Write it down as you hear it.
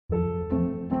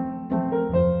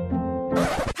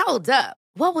Hold up.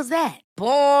 What was that?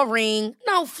 Boring.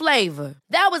 No flavor.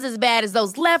 That was as bad as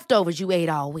those leftovers you ate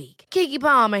all week. Keke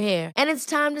Palmer here. And it's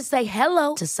time to say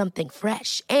hello to something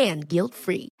fresh and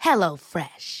guilt-free. Hello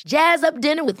Fresh. Jazz up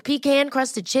dinner with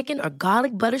pecan-crusted chicken or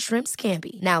garlic butter shrimp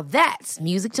scampi. Now that's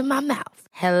music to my mouth.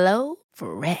 Hello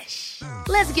Fresh.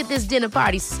 Let's get this dinner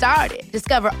party started.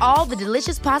 Discover all the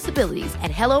delicious possibilities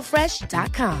at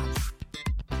hellofresh.com.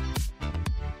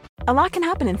 A lot can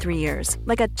happen in 3 years,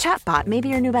 like a chatbot may be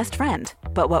your new best friend.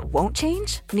 But what won't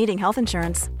change? Needing health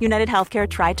insurance. United Healthcare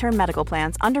Tri-Term Medical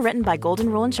Plans, underwritten by Golden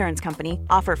Rule Insurance Company,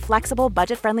 offer flexible,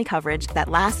 budget-friendly coverage that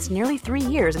lasts nearly 3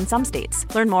 years in some states.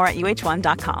 Learn more at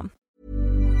uh1.com.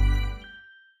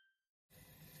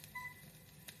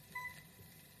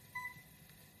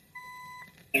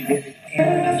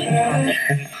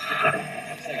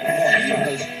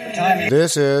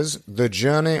 This is The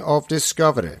Journey of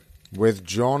Discovery with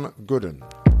John Gooden.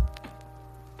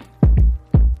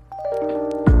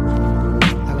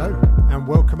 Hello, and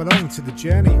welcome along to The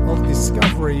Journey of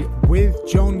Discovery with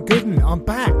John Gooden. I'm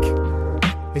back.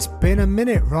 It's been a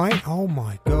minute, right? Oh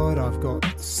my God, I've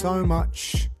got so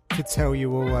much to tell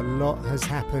you all. A lot has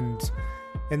happened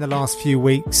in the last few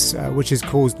weeks, which has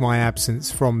caused my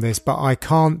absence from this, but I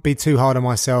can't be too hard on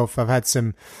myself. I've had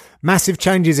some massive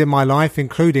changes in my life,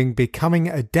 including becoming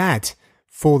a dad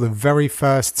for the very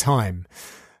first time.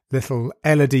 Little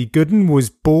Elodie Gooden was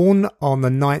born on the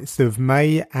 9th of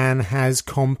May and has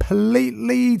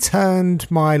completely turned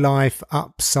my life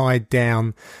upside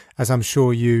down, as I'm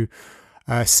sure you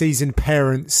seasoned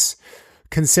parents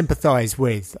can sympathise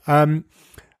with.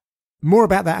 More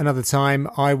about that another time.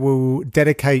 I will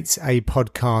dedicate a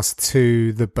podcast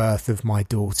to the birth of my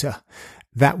daughter.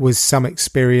 That was some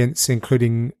experience,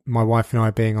 including my wife and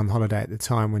I being on holiday at the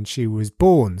time when she was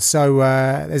born. So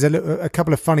there's a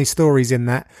couple of funny stories in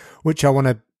that, which I want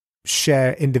to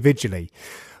share individually.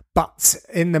 But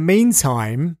in the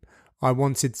meantime, I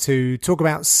wanted to talk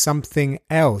about something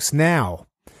else. Now,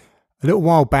 a little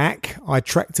while back, I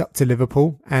trekked up to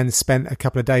Liverpool and spent a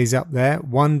couple of days up there.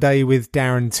 One day with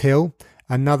Darren Till,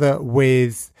 another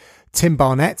with Tim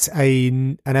Barnett,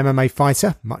 an MMA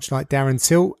fighter, much like Darren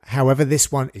Till. However,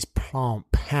 this one is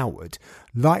plant-powered,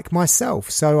 like myself.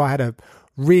 So I had a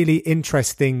really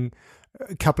interesting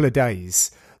couple of days.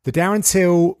 The Darren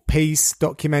Till piece,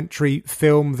 documentary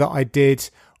film that I did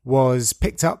was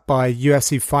picked up by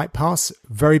UFC Fight Pass.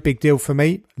 Very big deal for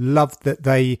me. Loved that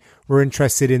they were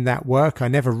interested in that work. I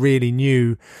never really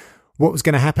knew what was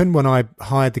going to happen when I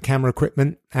hired the camera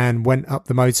equipment and went up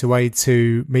the motorway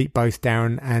to meet both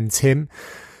Darren and Tim.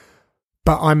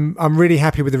 But I'm really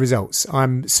happy with the results.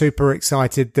 I'm super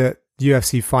excited that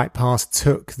UFC Fight Pass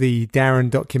took the Darren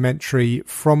documentary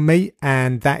from me,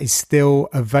 and that is still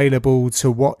available to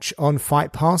watch on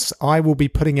Fight Pass. I will be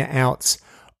putting it out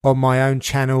on my own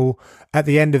channel at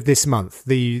the end of this month.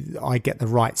 I get the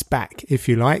rights back, if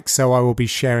you like, so I will be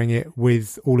sharing it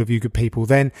with all of you good people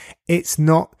then. It's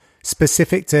not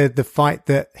specific to the fight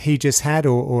that he just had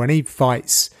or any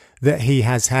fights that he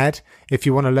has had. If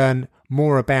you want to learn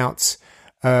more about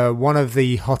one of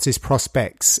the hottest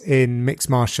prospects in mixed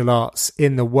martial arts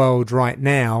in the world right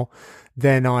now,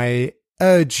 then I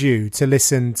urge you to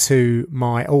listen to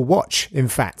watch, in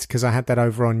fact, because I had that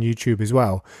over on YouTube as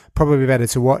well. Probably better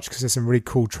to watch because there's some really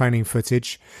cool training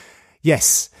footage.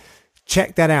 Yes,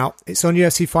 check that out. It's on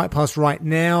UFC Fight Pass right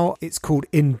now. It's called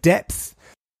In Depth.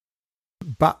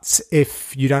 But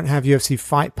if you don't have UFC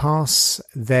Fight Pass,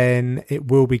 then it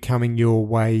will be coming your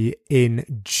way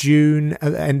in June,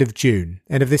 at the end of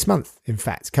this month, in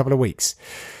fact, a couple of weeks.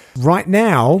 Right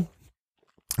now,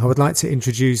 I would like to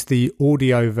introduce the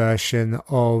audio version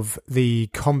of the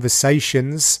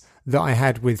conversations that I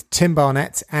had with Tim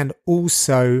Barnett and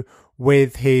also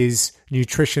with his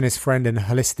nutritionist friend and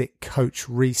holistic coach,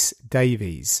 Rhys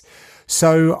Davies.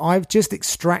 So I've just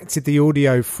extracted the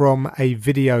audio from a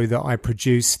video that I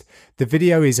produced. The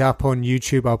video is up on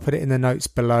YouTube. I'll put it in the notes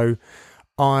below.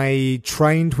 I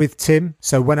trained with Tim,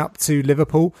 so went up to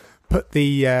Liverpool, put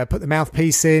the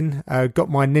mouthpiece in, got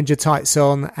my ninja tights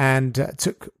on, and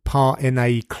took part in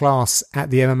a class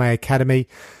at the MMA Academy.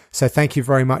 So thank you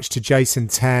very much to Jason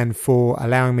Tan for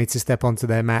allowing me to step onto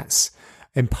their mats,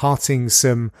 imparting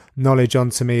some knowledge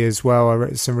onto me as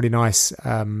well. Some really nice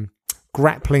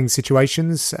grappling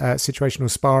situations, situational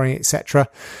sparring, etc.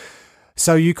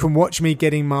 So you can watch me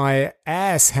getting my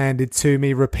ass handed to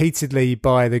me repeatedly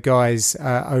by the guys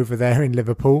over there in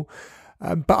Liverpool.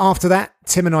 But after that,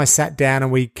 Tim and I sat down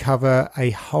and we cover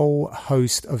a whole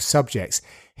host of subjects.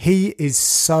 He is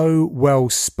so well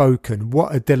spoken.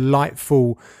 What a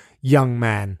delightful young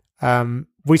man.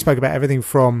 We spoke about everything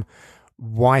from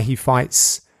why he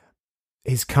fights,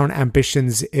 his current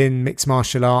ambitions in mixed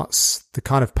martial arts, the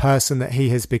kind of person that he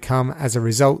has become as a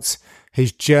result,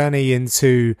 his journey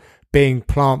into being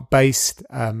plant-based,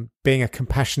 being a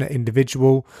compassionate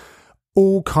individual,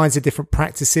 all kinds of different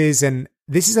practices. And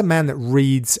this is a man that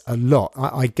reads a lot.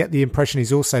 I get the impression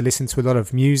he's also listened to a lot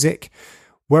of music,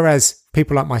 whereas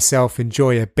people like myself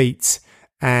enjoy a beat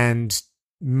and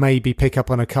maybe pick up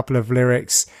on a couple of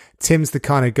lyrics. Tim's the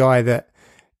kind of guy that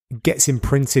gets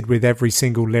imprinted with every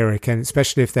single lyric, and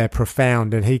especially if they're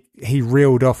profound. And he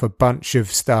reeled off a bunch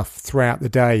of stuff throughout the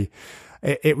day.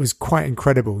 It was quite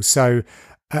incredible. So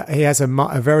he has a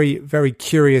very, very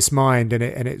curious mind, and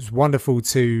it's wonderful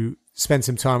to spend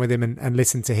some time with him and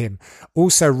listen to him.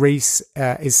 Also, Reese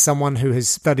is someone who has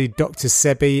studied Dr.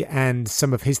 Sebi and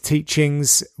some of his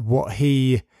teachings, what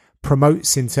he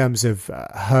promotes in terms of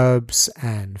herbs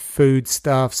and food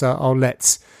stuff. So I'll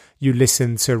let you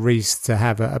listen to Reese to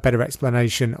have a better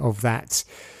explanation of that.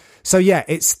 So yeah,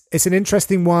 it's an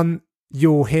interesting one.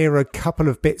 You'll hear a couple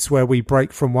of bits where we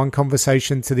break from one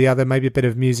conversation to the other, maybe a bit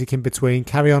of music in between.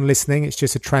 Carry on listening. It's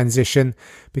just a transition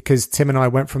because Tim and I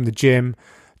went from the gym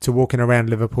to walking around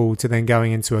Liverpool to then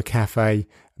going into a cafe,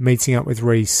 meeting up with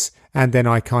Reese, and then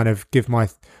I kind of give my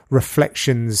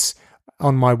reflections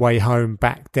on my way home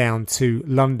back down to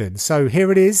London. So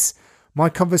here it is, my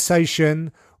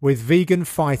conversation with vegan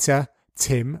fighter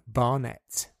Tim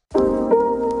Barnett.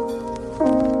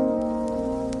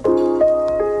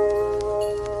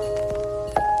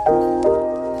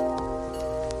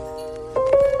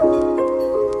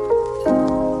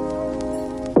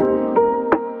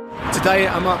 Today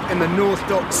I'm up in the North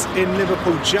Docks in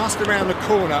Liverpool. Just around the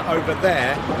corner over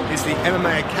there is the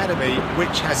MMA Academy,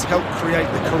 which has helped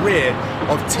create the career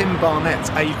of Tim Barnett,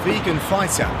 a vegan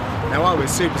fighter. Now, I was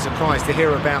super surprised to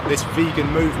hear about this vegan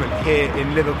movement here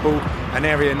in Liverpool, an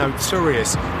area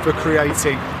notorious for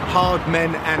creating hard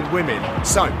men and women.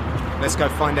 So let's go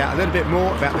find out a little bit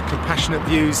more about the compassionate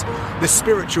views, the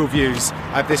spiritual views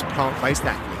of this plant-based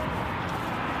athlete.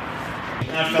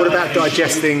 What about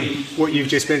digesting what you've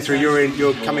just been through?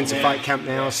 You're coming to fight camp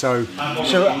now, so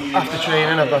after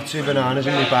training, I've got 2 bananas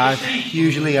in my bag.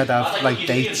 Usually I'd have like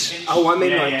dates. Oh, I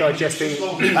mean like digesting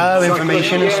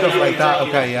information and stuff like that.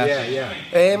 Okay, yeah.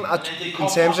 In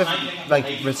terms of like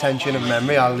retention of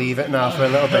memory, I'll leave it now for a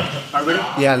little bit. Oh, really?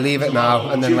 Yeah, leave it now,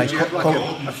 and then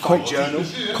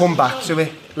come back to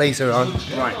it later on.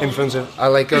 Right. I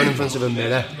like going in front of a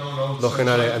mirror, looking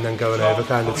at it, and then going over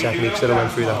kind of techniques that I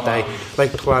went through that day.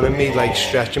 Like planning me like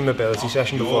stretch and mobility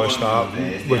session before I start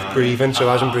with breathing. So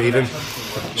as I'm breathing,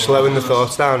 slowing the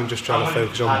thoughts down and just trying to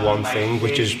focus on one thing,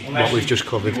 which is what we've just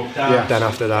covered. Yeah. Then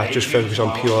after that, just focus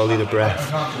on purely the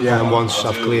breath. Yeah. And once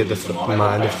I've cleared the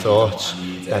mind of thoughts,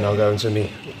 then I'll go into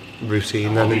me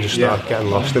routine then and just start getting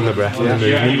lost in the breath and the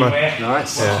movement, man.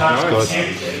 Nice. Yeah, nice.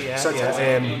 it's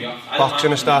good.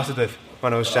 Boxing I started with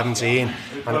when I was 17,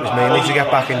 and it was mainly to get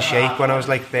back in shape. When I was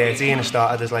like 13, I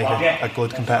started as like a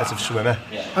good competitive swimmer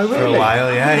for a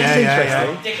while. Yeah.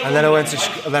 And then I went to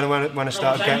when I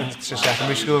started getting to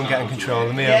secondary school and getting control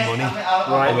of my own money,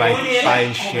 and like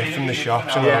buying shit from the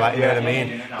shops and all that. You know what I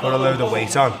mean? Put a load of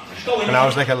weight on. And I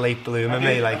was like a late bloomer,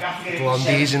 me, like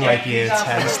blondies in like year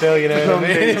 10 still, you know what I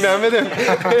mean? Remember them?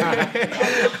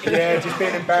 Yeah, just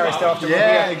being embarrassed after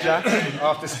exactly.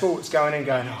 After sports, going and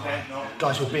going,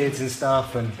 guys with beards and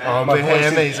stuff, and my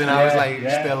Hermes, and I was like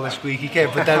still a squeaky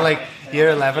kid. But then like year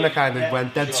 11, I kind of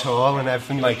went dead tall and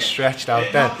everything like stretched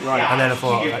out then. Right. And then I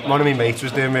thought, like, one of my mates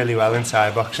was doing really well in Thai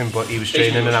boxing, but he was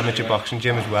training in an amateur boxing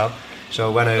gym as well.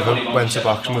 So I went to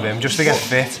boxing with him just to get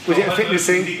fit. Was it a fitness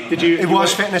thing? It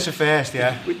was fitness at first,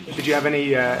 yeah. Did you have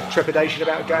any trepidation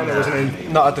about going? Or wasn't it?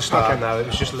 Not at the start, no. It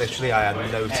was just literally I had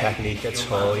no technique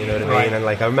at all, you know what I mean? And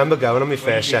like I remember going on my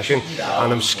first session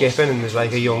and I'm skipping and there's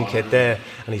like a young kid there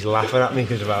and he's laughing at me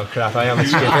because of how crap I am at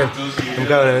skipping. I'm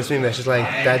going over to me, missus like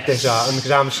dead disheartened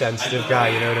because I'm a sensitive guy,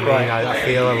 you know what I mean? I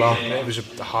feel a lot. It was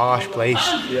a harsh place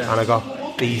and I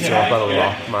got beat up a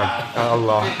lot, man. A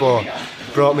lot, but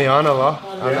brought me on a lot,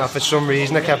 and for some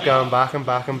reason I kept going back and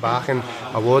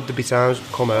I would, there'd be times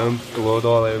come home, blood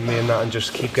all over me and that, and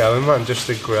just keep going, man, just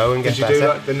to grow and get better. Did you do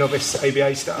like the novice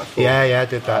ABA stuff? Or? Yeah, I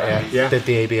did that, yeah. Did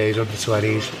the ABAs under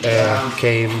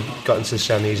 20s, got into the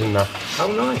semis and that.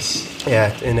 Oh, nice.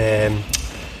 Yeah,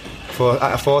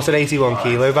 I fought at 81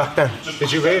 kilo back then. Did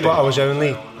you really? But I was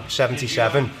only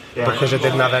 77 because I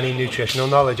didn't have any nutritional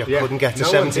knowledge. I couldn't get to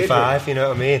 75, you know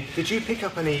what I mean? Did you pick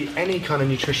up any kind of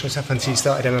nutritional stuff until you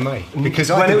started MMA? Because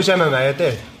when it was MMA I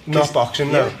did, not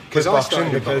boxing though. Because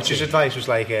boxing, the coach's advice was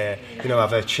like,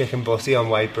 have a chicken butty on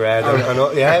white bread and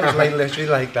it was like literally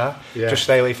like that. Just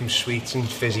stay away from sweets and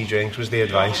fizzy drinks was the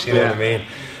advice, you know what I mean?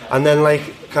 And then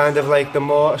like kind of like the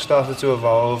more I started to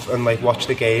evolve and like watch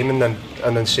the game and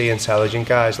then see intelligent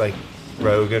guys like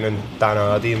Rogan and Dan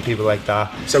Hardy and people like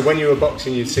that. So when you were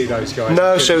boxing, you'd see those guys?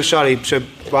 No, so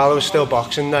while I was still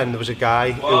boxing then, there was a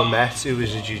guy who I met who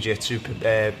was a jiu-jitsu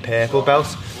purple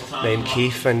belt named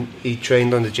Keith, and he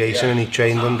trained under Jason and he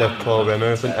trained under Paul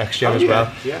Rimmer of X-Gym as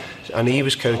well. Yeah. And he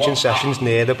was coaching sessions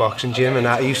near the boxing gym,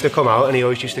 and he used to come out and he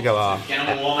always used to go,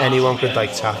 anyone could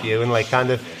like tap you, and like kind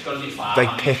of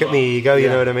like pick at my ego, you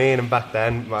know what I mean? And back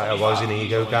then I was an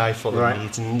ego guy, full of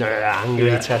meat and angry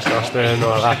testosterone and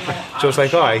all that. So I was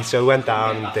like, alright, so I went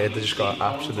down and I just got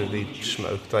absolutely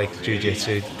smoked, like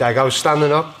jiu-jitsu. Like I was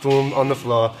standing up, boom, on the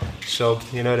floor,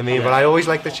 subbed, you know what I mean? But I always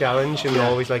liked the challenge and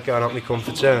always like going out my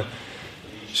comfort zone.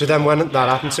 So then when that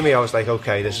happened to me, I was like,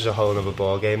 okay, this is a whole other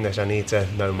ball game. I need to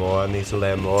know more, I need to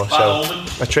learn more. So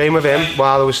I trained with him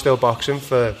while I was still boxing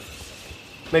for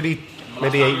maybe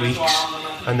 8 weeks,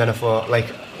 and then I thought, like,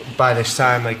 by this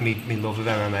time, like, me love of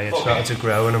MMA had started to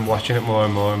grow, and I'm watching it more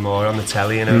and more and more on the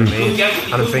telly, you know what I mean?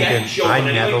 And I'm thinking, I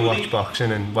never watch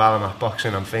boxing, and while I'm at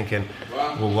boxing, I'm thinking,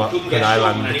 well, what could I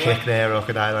land a kick there, or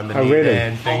could I land a knee there,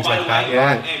 and things like that,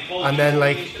 yeah. And then,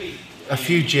 like, a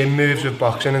few gym moves with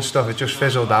boxing and stuff, it just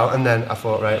fizzled out, and then I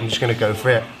thought, right, I'm just going to go for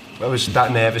it. I was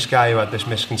that nervous guy who had this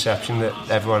misconception that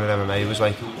everyone in MMA was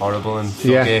like horrible and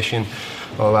thuggish and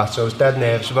all that, so I was dead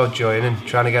nervous about joining,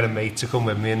 trying to get a mate to come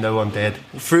with me, and no one did.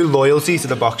 Through loyalty to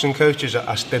the boxing coaches,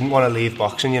 I didn't want to leave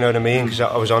boxing, you know what I mean, because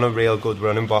I was on a real good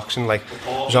run in boxing. Like,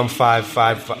 I was on five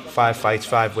fights,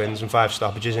 5 wins and 5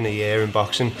 stoppages in a year in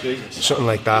boxing, something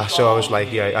like that. So I was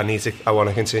like, yeah, I want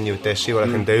to continue with this, see what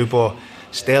I can do. But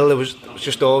still, it was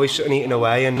just always something eating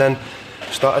away. And then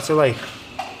started to like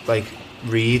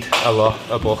read a lot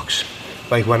of books,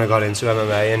 like when I got into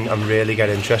MMA, and really get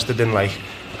interested in like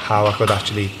how I could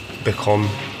actually become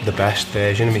the best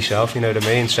version of myself, you know what I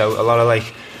mean? So a lot of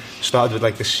like, started with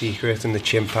like The Secret and The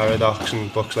Chimp Paradox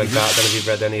and books like that. I don't know if you've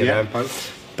read any of them.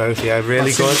 Both, yeah,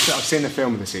 really good. I've seen the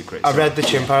film of The Secret. I read The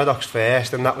Chimp Paradox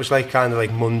first, and that was like kind of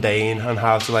like mundane, and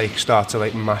how to like start to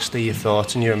like master your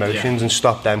thoughts and your emotions and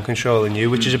stop them controlling you,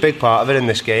 which is a big part of it in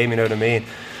this game, you know what I mean?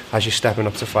 As you're stepping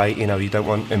up to fight, you know, you don't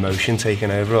want emotion taking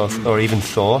over or even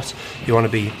thought. You want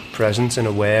to be present and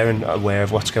aware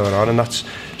of what's going on, and that's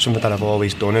something that I've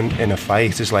always done in a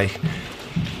fight. Is like,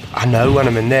 I know when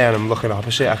I'm in there and I'm looking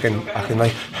opposite, I can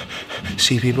like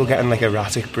see people getting like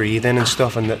erratic breathing and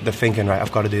stuff, and they're thinking, right,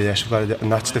 I've got to do this, and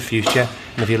that's the future.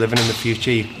 And if you're living in the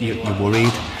future, you're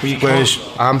worried. Whereas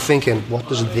I'm thinking, what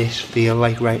does this feel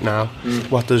like right now?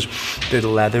 What does the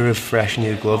leather of fresh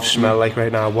new gloves smell like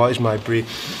right now? What is my breath?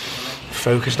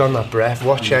 Focused on that breath.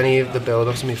 Watch any of the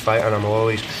build-up to me fight, and I'm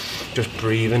always just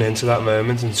breathing into that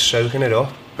moment and soaking it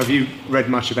up. Have you read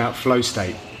much about flow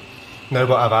state? No,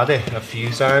 but I've had it a few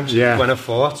times. Yeah. When I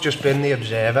fought, just been the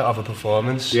observer of a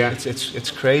performance. Yeah.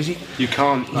 It's crazy. You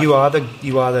can't. You are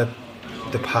the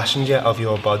passenger of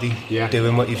your body,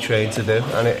 doing what you've trained to do,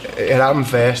 and it happened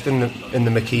first in the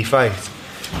McKee fight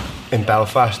in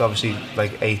Belfast. Obviously,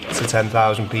 like 8,000 to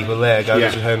 10,000 people there, going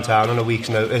to his hometown on a week's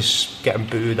notice, getting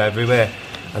booed everywhere,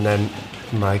 and then,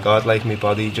 my God, like my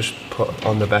body just put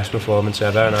on the best performance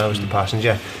ever, and I was the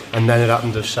passenger. And then it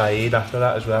happened with Saeed after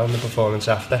that as well, in the performance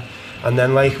after. And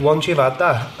then like once you've had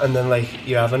that, and then like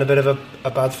you're having a bit of a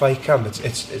bad fight camp,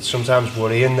 it's sometimes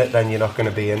worrying that then you're not going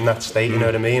to be in that state, you know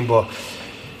what I mean? But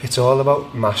it's all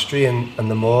about mastery, and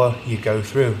the more you go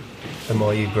through, the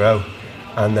more you grow.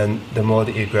 And then the more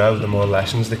that you grow, the more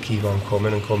lessons that keep on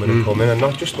coming and coming and coming. And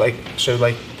not just like, so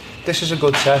like, this is a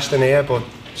good test in here, but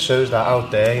so's that out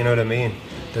there, you know what I mean?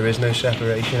 There is no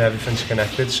separation, everything's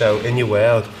connected. So in your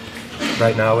world,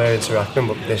 right now we're interacting,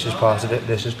 but this is part of it,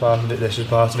 this is part of it, this is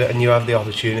part of it, and you have the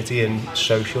opportunity in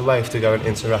social life to go and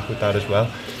interact with that as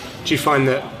well. Do you find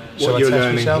that what you're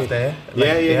learning? Myself there. Like,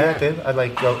 I do. I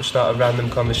like go to start a random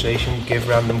conversation, give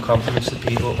random compliments to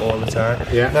people all the time.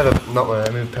 Yeah. Not when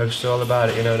I move posts all about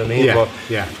it, you know what I mean? Yeah. But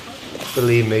yeah.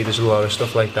 Believe me, there's a lot of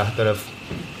stuff like that I've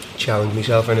challenged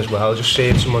myself in as well. Just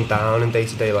seeing someone down in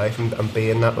day-to-day life and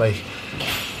being that, like,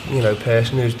 you know,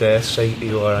 person who's there to say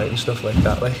you're alright and stuff like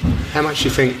that. Like, how much do you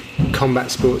think combat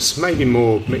sports, maybe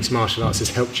more mixed martial arts, has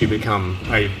helped you become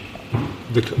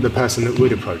the person that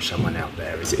would approach someone out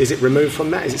there? Is it removed from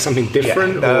that? Is it something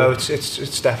different? Yeah, no,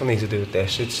 it's definitely to do with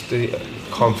this. It's the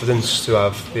confidence to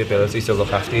have the ability to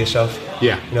look after yourself.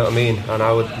 Yeah. You know what I mean? And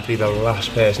I would be the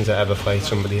last person to ever fight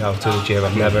somebody out to the gym.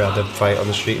 I've never had a fight on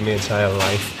the street in my entire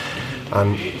life.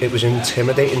 And it was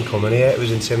intimidating coming here. It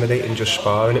was intimidating just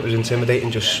sparring. It was intimidating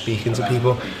just speaking to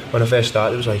people. When I first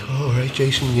started, it was like, oh, right,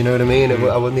 Jason, you know what I mean?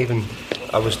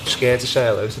 I was scared to say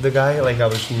hello to the guy. Like, I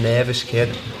was a nervous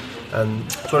kid. And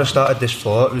that's what I started this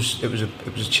for. It was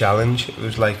a challenge. It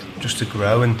was like just to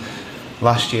grow. And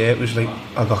last year it was like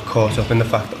I got caught up in the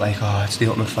fact that like, oh, it's the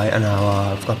Ultimate Fighter now,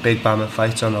 oh, I've got big Barnett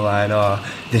fights on the line, oh,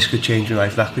 this could change my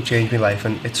life, that could change my life,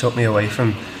 and it took me away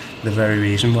from the very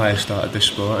reason why I started this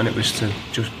sport, and it was to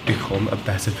just become a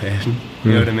better person,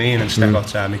 you know what I mean, and step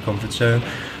outside my comfort zone.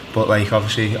 But like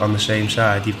obviously on the same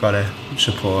side you've got to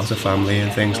support a family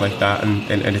and things like that,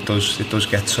 and it does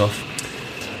get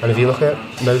tough. And if you look at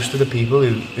most of the people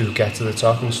who get to the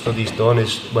top, and studies done,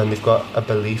 is when they've got a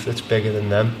belief that's bigger than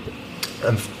them.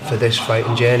 And for this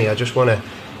fighting journey, I just want to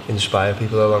inspire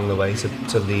people along the way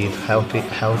to lead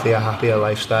healthier, happier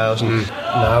lifestyles. And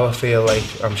now I feel like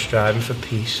I'm striving for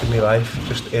peace in my life,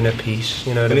 just inner peace,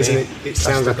 you know what I mean? It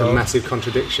sounds like a massive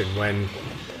contradiction when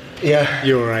yeah,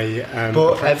 you're a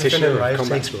but everything in life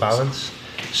combat takes sports. balance.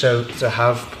 So to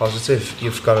have positive,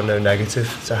 you've got to know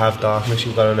negative. To have darkness,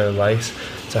 you've got to know light.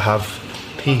 To have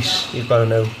peace, you've got to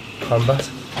know combat.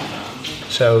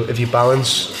 So if you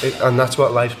balance it, and that's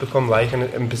what life's become like, and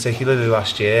in particular the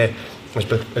last year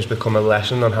has become a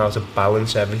lesson on how to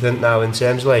balance everything. Now in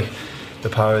terms of like the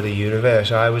power of the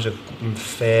universe, I was a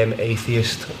firm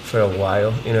atheist for a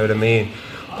while, you know what I mean,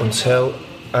 and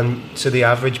to the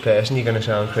average person you're going to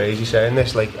sound crazy saying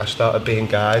this, like I started being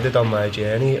guided on my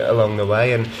journey along the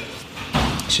way, and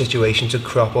situations would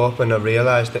crop up, and I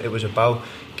realised that it was about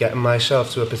getting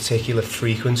myself to a particular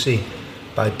frequency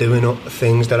by doing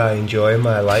things that I enjoy in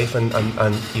my life, and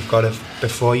you've got to,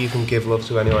 before you can give love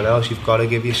to anyone else, you've got to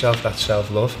give yourself that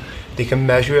self-love. They can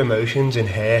measure emotions in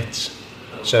hertz,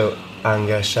 so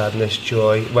anger, sadness,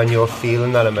 joy, when you're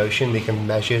feeling that emotion, they can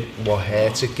measure what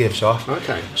hertz it gives off.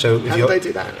 Okay. So how do they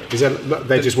do that? Is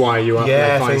they just wire you up? Yeah,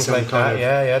 and they find things some like kind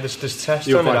that. Of, Yeah. There's tests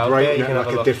you're on it out there. vibrating You can like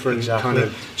have a look. different Exactly. kind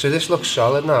of. So this looks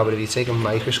solid now, but if you take a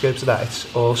microscope to that,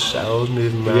 it's all cells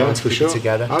moving around, Yeah, for sure.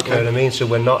 together. Okay. You know what I mean? So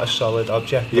we're not a solid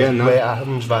object. Yeah, no. We're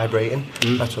atoms vibrating.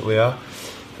 That's what we are.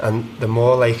 And the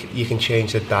more like you can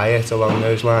change the diet along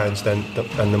those lines, and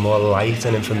the more light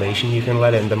and information you can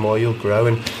let in, the more you'll grow.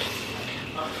 And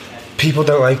people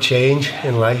don't like change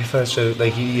in life, so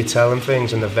like you tell them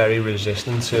things and they're very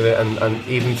resistant to it, and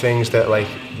even things that like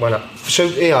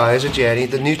as a journey,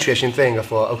 the nutrition thing, I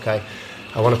thought, okay,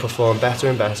 I want to perform better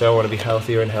and better, I want to be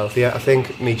healthier and healthier. I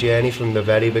think my journey from the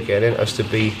very beginning has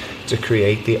to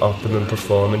create the optimum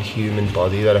performing human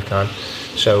body that I can.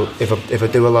 So if I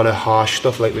do a lot of harsh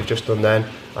stuff like we've just done then,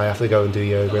 I have to go and do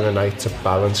yoga in the night to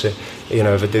balance it. You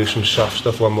know, if I do some soft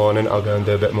stuff one morning, I'll go and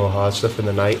do a bit more hard stuff in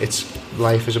the night.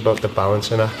 Life is about the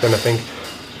balancing act, and I think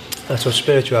that's what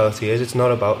spirituality is. It's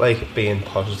not about like being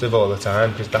positive all the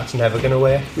time, because that's never going to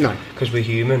work. No, because we're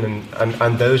human,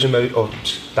 and those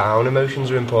down emotions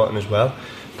are important as well,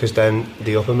 because then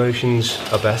the up emotions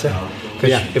are better.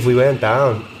 Because if we weren't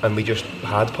down and we just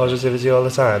had positivity all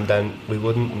the time, then we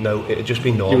wouldn't know. It'd just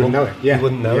be normal. You wouldn't know it. Yeah, you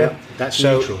wouldn't know it. That's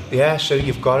neutral. Yeah, so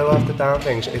you've got to have the down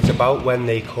things. It's about when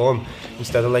they come,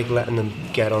 instead of like letting them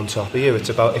get on top of you, it's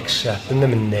about accepting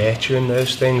them and nurturing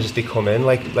those things as they come in,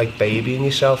 like babying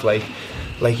yourself, like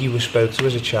you were spoke to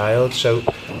as a child. So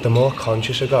the more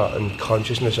conscious I got, and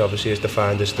consciousness obviously is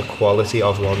defined as the quality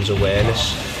of one's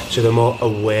awareness, so the more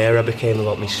aware I became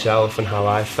about myself and how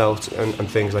I felt and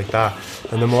things like that,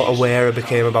 and the more aware I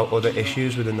became about other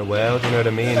issues within the world, you know what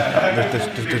I mean,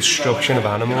 the destruction of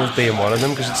animals being one of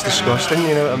them, because it's disgusting,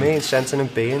 you know what I mean,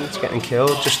 sentient beings getting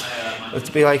killed, just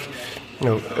to be like, you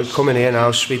know, come in here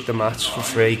now, sweep the mats for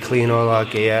free, clean all our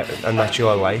gear, and that's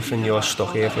your life, and you're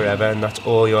stuck here forever, and that's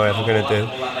all you're ever going to do,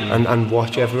 and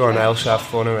watch everyone else have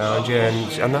fun around you,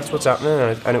 and that's what's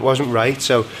happening, and it wasn't right.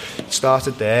 So it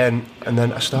started there, and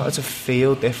then I started to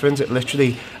feel different. It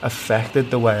literally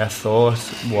affected the way I thought,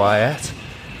 what I ate,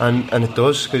 and it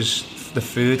does, because the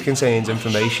food contains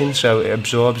information, so it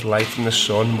absorbs light from the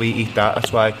sun. We eat that.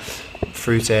 That's why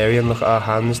fruitarian, look at our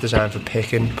hands, designed for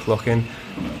picking, plucking.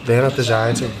 They're not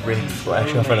designed to rip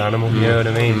flesh off an animal, you know what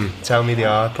I mean? Tell me they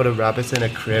are. Put a rabbit in a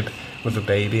crib with a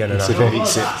baby and an apple. If it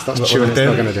eats it, that's chewing, it's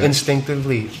not going to do it.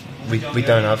 Instinctively, we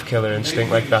don't have killer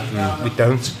instinct like that. We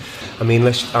don't. I mean,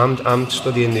 listen, I'm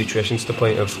studying nutrition to the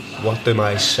point of what do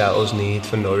my cells need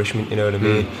for nourishment, you know what I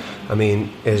mean? I mean,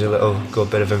 here's a little good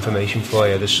bit of information for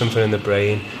you. There's something in the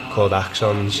brain called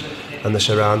axons, and they're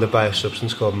surrounded by a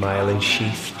substance called myelin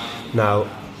sheath. Now,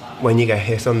 when you get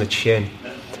hit on the chin,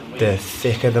 the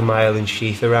thicker the myelin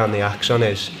sheath around the axon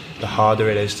is, the harder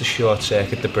it is to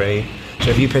short-circuit the brain. So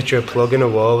if you picture a plug in a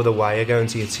wall with a wire going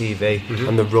to your TV,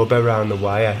 and the rubber around the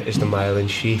wire is the myelin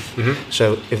sheath.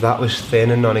 So if that was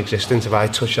thin and non-existent, if I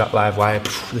touch that live wire,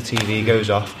 the TV goes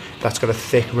off. That's got a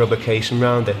thick rubber casing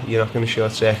around it. You're not going to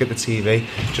short-circuit the TV,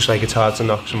 just like it's hard to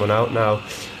knock someone out. Now,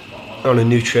 on a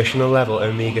nutritional level,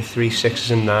 omega-3,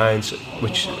 6s and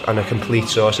 9s, and a complete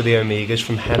source of the omegas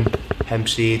from hemp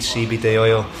seeds, CBD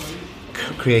oil,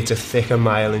 creates a thicker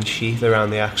myelin sheath around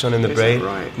the axon in the brain.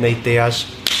 Right? Nate Diaz,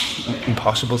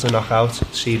 impossible to knock out.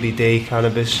 CBD,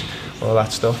 cannabis, all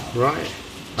that stuff. Right.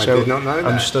 I So did not know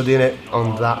that. I'm studying it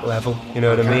on that level, you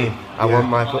know what I mean?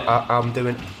 I'm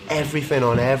doing everything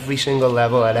on every single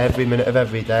level at every minute of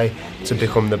every day to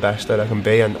become the best that I can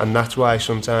be, and that's why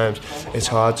sometimes it's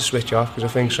hard to switch off, because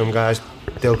I think some guys,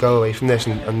 they'll go away from this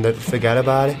and they'll forget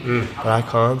about it, but I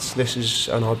can't. This is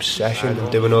an obsession.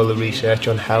 I'm doing all the research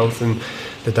on health and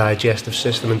the digestive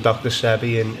system and Dr.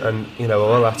 Sebi and you know,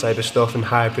 all that type of stuff, and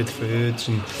hybrid foods,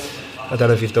 and I don't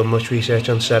know if you've done much research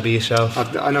on Sebi yourself.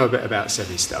 I know a bit about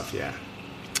Sebi stuff, yeah.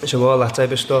 So all that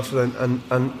type of stuff,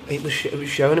 and it was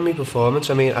showing in my performance.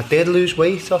 I mean, I did lose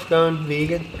weight off going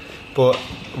vegan, but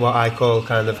what I call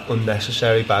kind of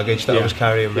unnecessary baggage that I was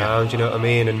carrying around, you know what I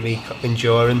mean? And me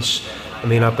endurance. I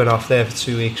mean, I've been off there for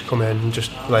 2 weeks, come in and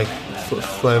just like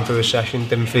flown through a session,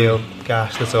 didn't feel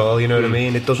gassed at all, you know what I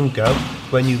mean? It doesn't go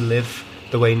when you live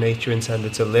the way nature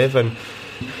intended to live. And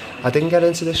I didn't get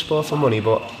into this sport for money,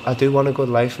 but I do want a good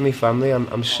life for my family.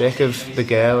 I'm sick of the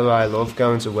girl who I love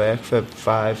going to work for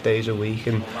 5 days a week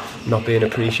and not being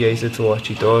appreciated for what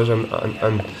she does.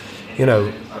 And you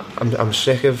know, I'm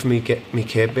sick of me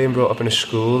kid being brought up in a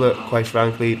school that, quite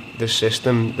frankly, the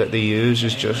system that they use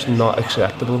is just not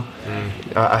acceptable.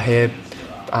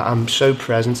 I'm so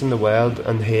present in the world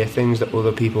and hear things that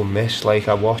other people miss. Like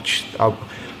I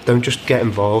don't just get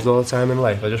involved all the time in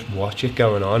life, I just watch it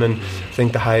going on, and I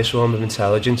think the highest form of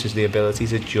intelligence is the ability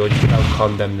to judge without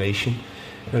condemnation.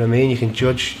 You know what I mean? You can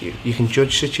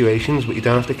judge situations, but you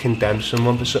don't have to condemn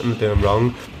someone for something they're doing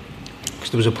wrong, because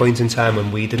there was a point in time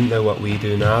when we didn't know what we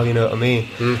do now, you know what I mean?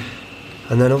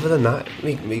 And then other than that,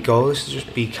 my goal is to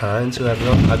just be kind to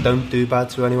everyone. I don't do bad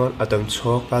to anyone, I don't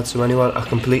talk bad to anyone. I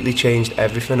completely changed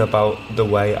everything about the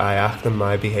way I act and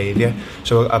my behaviour.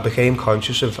 So I became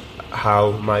conscious of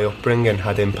how my upbringing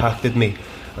had impacted me,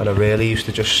 and I really used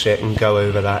to just sit and go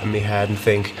over that in my head and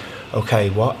think, okay,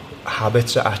 what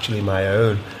habits are actually my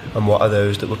own, and what are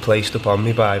those that were placed upon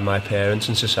me by my parents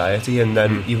and society? And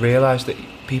then you realise that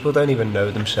people don't even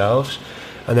know themselves,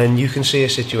 and then you can see a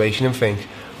situation and think,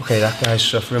 okay, that guy's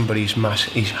suffering, but he's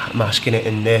masking it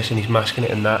in this and he's masking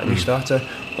it in that, and you start to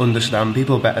understand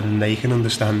people better than they can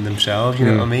understand themselves, you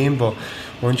know what I mean? But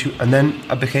and then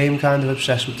I became kind of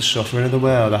obsessed with the suffering of the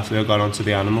world after I got onto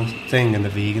the animal thing and the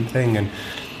vegan thing, and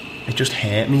it just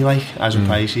hurt me, like, as a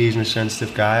Pisces and a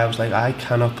sensitive guy. I was like, I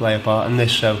cannot play a part in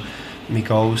this. So my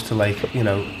goal was to, like, you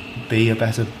know, be a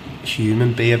better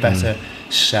human, be a better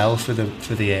cell for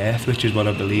the earth, which is what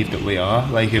I believe that we are.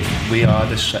 Like, if we are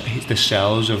the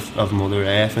cells of Mother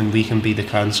Earth, and we can be the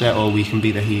cancer, or we can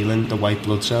be the healing, the white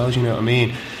blood cells, you know what I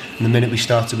mean? And the minute we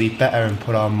start to eat better and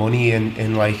put our money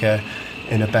in like a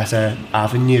better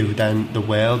avenue, then the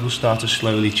world will start to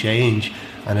slowly change,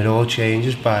 and it all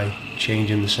changes by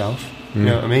changing the self. You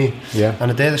know what I mean? Yeah.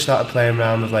 And the day I started playing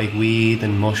around with like weed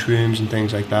and mushrooms and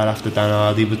things like that, after Dan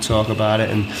Hardy would talk about it,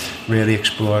 and really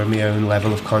exploring my own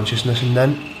level of consciousness, and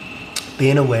then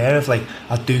being aware of, like,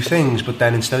 I'd do things, but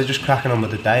then instead of just cracking on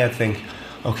with the day, I'd think,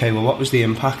 okay, well, what was the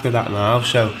impact of that now?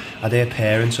 So I'd hear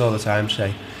parents all the time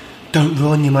say, don't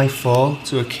run, you might fall,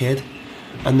 to a kid.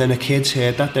 And then a kid's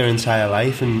heard that their entire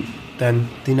life, and then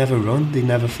they never run, they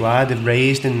never fly. They're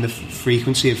raised in the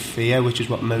frequency of fear, which is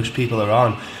what most people are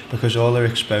on, because all they're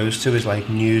exposed to is like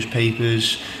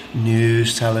newspapers,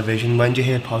 news, television. When do you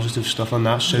hear positive stuff on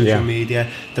that? Social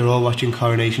media. They're all watching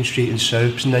Coronation Street and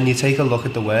soaps, and then you take a look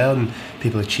at the world and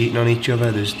people are cheating on each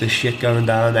other, there's shit going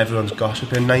down, everyone's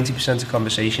gossiping. 90% of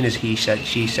conversation is he said,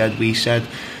 she said, we said,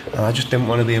 and I just didn't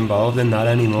want to be involved in that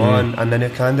anymore. And then I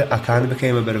kind of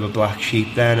became a bit of a black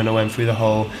sheep then, and I went through the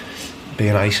whole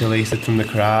being isolated from the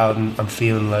crowd and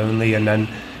feeling lonely, and then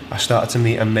I started to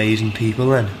meet amazing people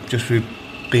then, just through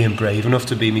being brave enough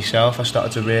to be myself. I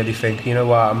started to really think, you know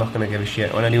what, I'm not going to give a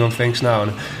shit what anyone thinks now,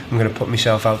 and I'm going to put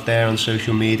myself out there on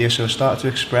social media. So I started to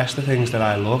express the things that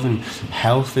I love, and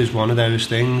health is one of those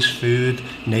things, food,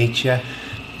 nature,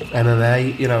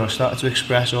 MMA, you know. I started to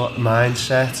express all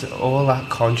mindset, all that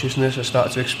consciousness. I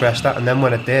started to express that, and then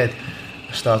when I did,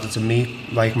 I started to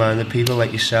meet like-minded people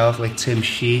like yourself, like Tim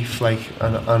Sheaf, like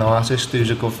an artist who's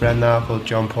a good friend now called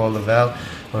John Paul Lavelle,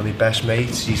 one of my best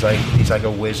mates. He's like a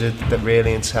wizard, that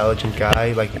really intelligent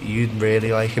guy, like you'd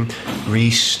really like him.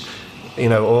 Reese, you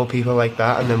know, all people like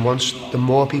that. And then the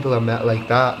more people I met like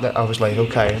that I was like,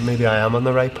 okay, maybe I am on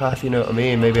the right path, you know what I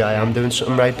mean? Maybe I am doing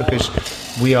something right, because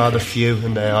we are the few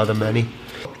and they are the many.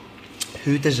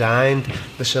 Who designed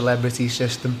the celebrity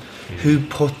system? Who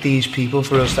put these people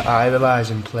for us to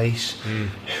idolise in place?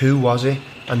 Who was it?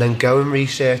 And then go and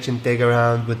research and dig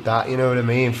around with that, you know what I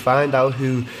mean? Find out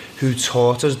who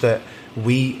taught us that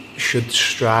we should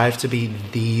strive to be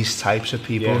these types of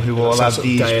people who all have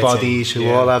these bodies, who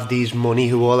all have these money,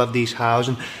 who all have these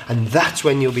housing, and that's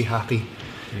when you'll be happy.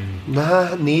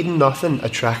 Nah, needing nothing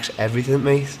attracts everything,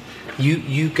 mate.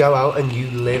 You go out and you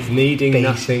live. Needing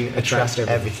nothing attracts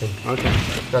everything.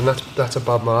 Okay. And that's a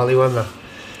Bob Marley one, that.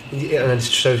 And it's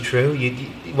so true.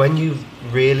 When you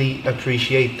really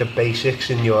appreciate the basics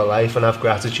in your life and have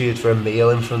gratitude for a meal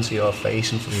in front of your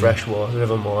face and for fresh water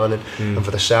every morning and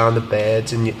for the sound of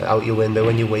birds out your window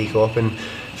when you wake up and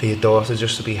for your daughter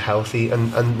just to be healthy,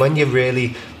 and when you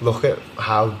really look at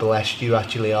how blessed you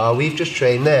actually are. We've just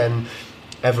trained there and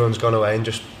everyone's gone away and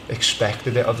just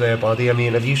expected it of their body. I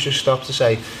mean, have you just stopped to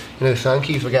say, thank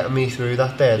you for getting me through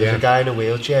that day? There's a guy in a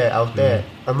wheelchair out there,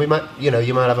 and we might, you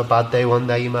might have a bad day one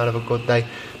day, you might have a good day,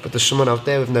 but there's someone out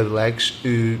there with no legs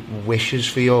who wishes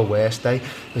for your worst day.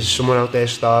 There's someone out there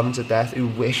starving to death who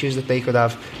wishes that they could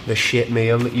have the shit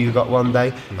meal that you got one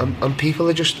day. And people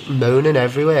are just moaning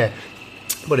everywhere,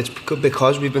 but it's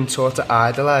because we've been taught to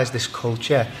idolise this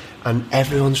culture, and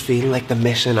everyone's feeling like they're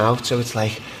missing out. So it's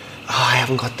like, I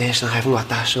haven't got this and I haven't got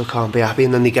that, so I can't be happy.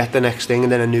 And then they get the next thing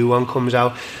and then a new one comes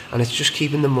out, and it's just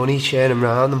keeping the money churning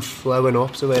around and flowing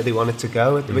up to where they want it to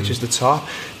go, which is the top.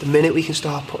 The minute we can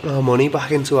start putting our money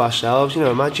back into ourselves,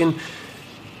 imagine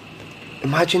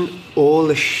all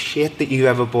the shit that you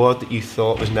ever bought that you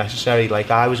thought was necessary.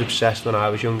 Like, I was obsessed when I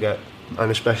was younger,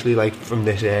 and especially like from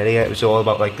this area, it was all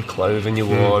about like the clothing you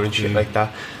wore and shit like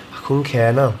that. I couldn't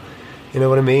care now. You know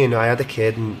what I mean? I had a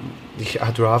kid and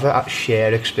I'd rather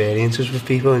share experiences with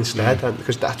people instead,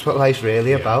 because that's what life's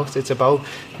really about. It's about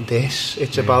this.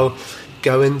 It's about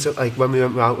going to, like when we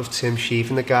went out with Tim Sheaf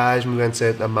and the guys, and we went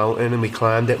to a mountain and we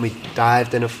climbed it and we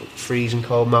dived in a freezing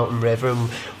cold mountain river, and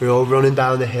we were all running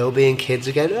down the hill being kids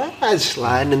again,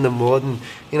 sliding in the mud, and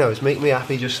it's making me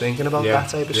happy just thinking about that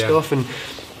type of stuff. And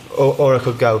or I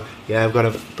could go, I've got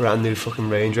a brand new fucking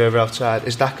Range Rover outside.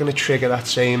 Is that going to trigger that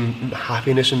same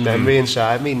happiness and memory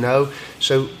inside me? No.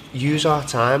 So use our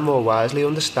time more wisely.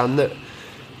 Understand that,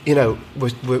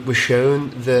 we're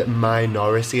shown the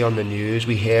minority on the news.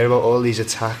 We hear about all these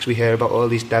attacks, we hear about all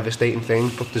these devastating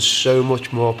things, but there's so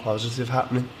much more positive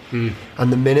happening.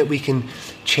 And the minute we can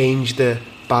change the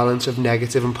balance of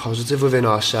negative and positive within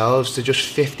ourselves to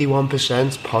just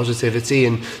 51% positivity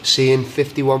and seeing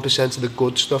 51% of the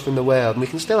good stuff in the world, and we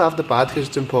can still have the bad because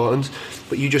it's important,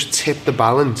 but you just tip the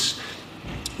balance,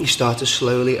 you start to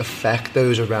slowly affect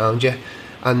those around you.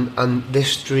 And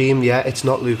this dream, it's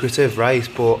not lucrative, right?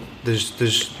 But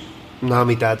there's now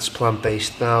my dad's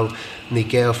plant-based, now my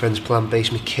girlfriend's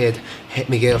plant-based, my kid,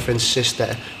 my girlfriend's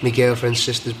sister, my girlfriend's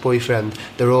sister's boyfriend,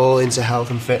 they're all into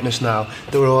health and fitness now,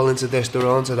 they're all into this, they're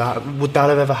all into that. Would that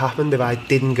have ever happened if I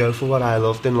didn't go for what I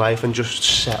loved in life and just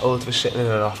settled for sitting in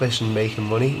an office and making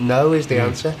money? No is the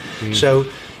answer. So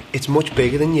it's much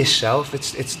bigger than yourself.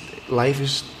 It's life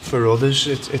is for others.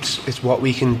 It's what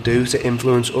we can do to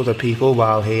influence other people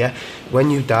while here. When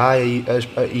you die,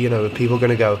 are people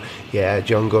going to go,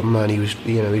 John Goodman, he was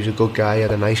a good guy, he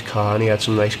had a nice car and he had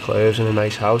some nice clothes and a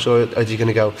nice house? Or are you going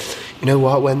to go, you know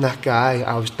what, when that guy,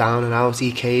 I was down and out,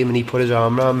 he came and he put his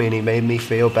arm around me and he made me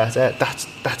feel better?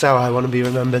 That's how I want to be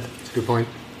remembered. That's a good point.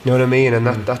 You know what I mean? And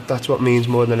that's what means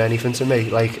more than anything to me.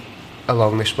 Like,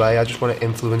 along this way, I just want to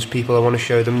influence people. I want to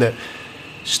show them that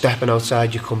stepping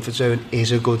outside your comfort zone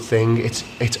is a good thing.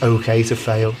 It's okay to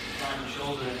fail.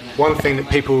 One thing that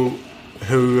people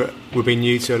who would be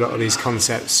new to a lot of these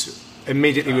concepts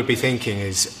immediately would be thinking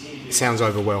is, it sounds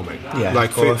overwhelming. Yeah,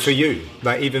 like for you,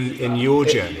 like even in your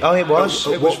journey. It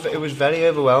was very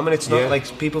overwhelming. It's not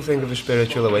like people think of a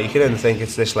spiritual awakening and think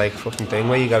it's this like fucking thing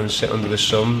where you go and sit under the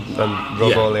sun and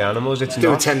rub all the animals. It's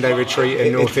do not. a 10-day retreat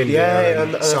in North India.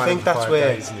 And I think that's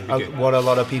where what a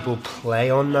lot of people play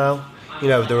on now.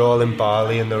 They're all in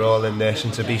Bali and they're all in this,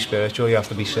 and to be spiritual you have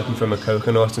to be sipping from a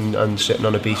coconut and sitting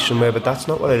on a beach somewhere, but that's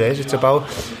not what it is. It's about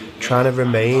trying to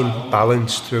remain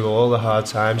balanced through all the hard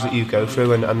times that you go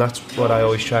through, and that's what I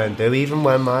always try and do, even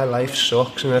when my life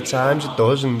sucks, and at times it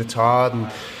does, and it's hard,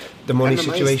 and the money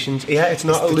situations, it's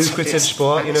not a lucrative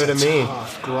sport, you know what I mean?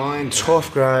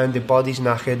 Tough grind, the body's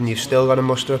knackered, and you've still got to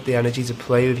muster up the energy to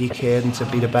play with your kid and to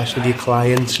be the best with your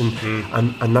clients,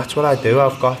 and that's what I do.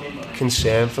 I've got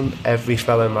concern from every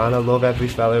fellow man. I love every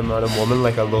fellow man and woman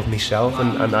like I love myself,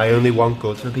 and I only want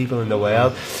good for people in the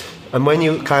world. And when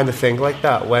you kind of think like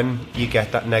that, when you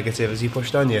get that negativity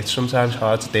pushed on you, it's sometimes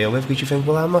hard to deal with, because you think,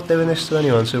 well, I'm not doing this to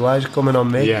anyone, so why is it coming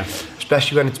on me?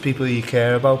 Especially when it's people you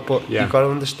care about. But you've got to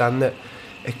understand that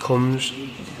it comes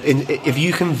in. If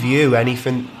you can view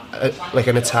anything like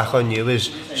an attack on you as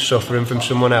suffering from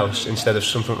someone else instead of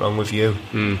something wrong with you,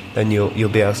 then you'll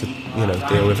be able to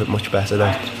deal with it much better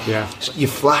then. Yeah. So you're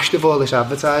flashed with all this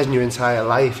advertising your entire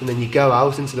life, and then you go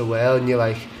out into the world and you're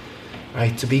like,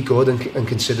 right, to be good and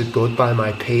considered good by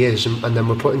my peers, and then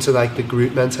we're put into like the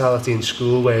group mentality in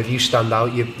school where if you stand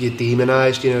out you're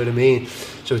demonised, you know what I mean?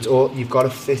 So it's all, you've got to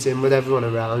fit in with everyone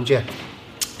around you,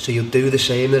 so you'll do the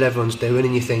same that everyone's doing,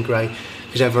 and you think, right,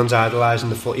 because everyone's idolising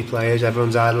the footy players,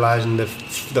 everyone's idolising the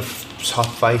top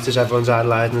fighters, everyone's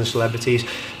idolising the celebrities.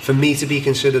 For me to be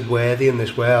considered worthy in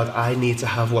this world, I need to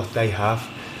have what they have.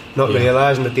 Not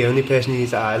realising that the only person you need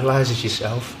to idolise is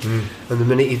yourself. And the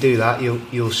minute you do that,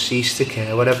 you'll cease to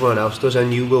care what everyone else does,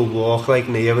 and you will walk like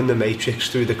Neo in the Matrix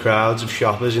through the crowds of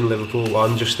shoppers in Liverpool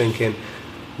 1 just thinking,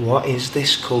 what is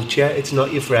this culture? It's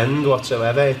not your friend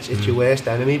whatsoever, it's your worst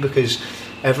enemy, because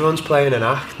everyone's playing an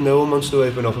act. No one wants to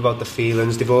open up about the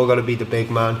feelings. They've all got to be the big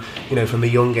man, from a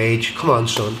young age. Come on,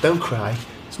 son, don't cry.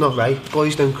 It's not right.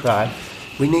 Boys don't cry.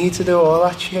 We need to do all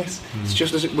that shit. It's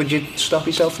just, would you stop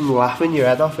yourself from laughing your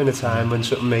head off in a time when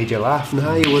something made you laugh?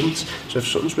 No, you wouldn't. So if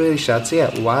something's really sad to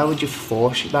you, why would you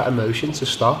force that emotion to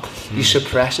stop? You're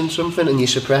suppressing something, and you're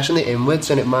suppressing it inwards,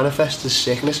 and it manifests as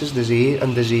sickness, as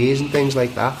disease and things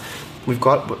like that.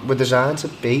 We're designed to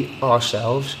be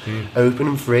ourselves, open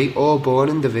and free, all born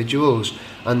individuals,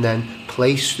 and then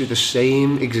placed through the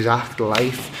same exact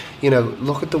life.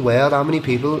 Look at the world. How many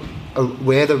people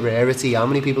we're the rarity? How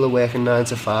many people are working 9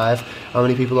 to 5? How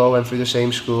many people all went through the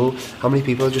same school? How many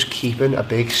people are just keeping a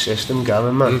big system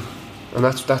going, man? And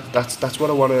that's what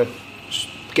I want to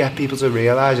get people to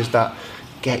realise, is that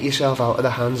get yourself out of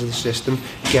the hands of the system,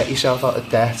 get yourself out of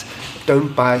debt.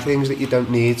 Don't buy things that you don't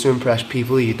need to impress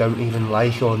people you don't even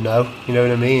like or know. You know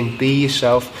what I mean? Be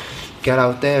yourself. Get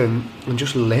out there and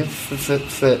just live for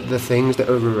the things that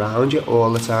are around you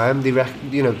all the time. They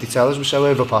tell us we're so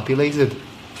overpopulated,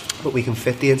 but we can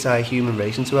fit the entire human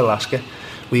race into Alaska.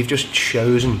 We've just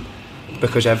chosen,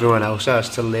 because everyone else has,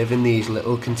 to live in these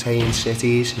little contained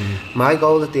cities. My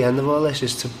goal at the end of all this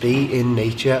is to be in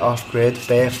nature, off-grid,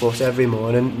 barefoot every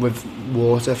morning, with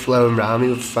water flowing around me,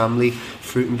 with family,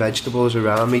 fruit and vegetables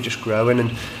around me, just growing.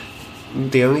 And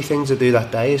the only thing to do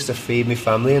that day is to feed my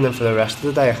family, and then for the rest of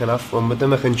the day I can have fun with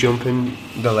them. I can jump in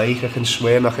the lake, I can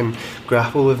swim, I can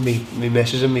grapple with me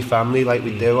missus and my family like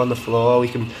we do on the floor. We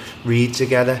can read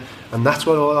together, and that's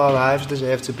what all our lives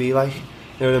deserve to be like.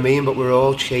 You know what I mean? But we're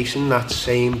all chasing that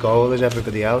same goal as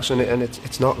everybody else, and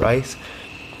it's not right.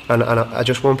 And I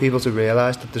just want people to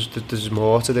realise that there's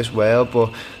more to this world.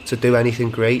 But to do anything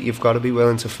great, you've got to be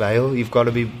willing to fail. You've got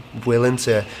to be willing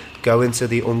to go into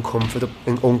the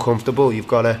uncomfortable. You've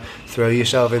got to throw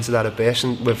yourself into that abyss,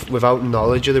 and without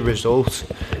knowledge of the result.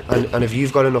 And if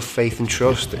you've got enough faith and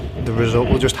trust, the result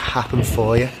will just happen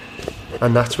for you.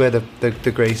 And that's where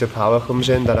the greater power comes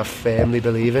in, that I firmly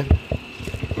believe in.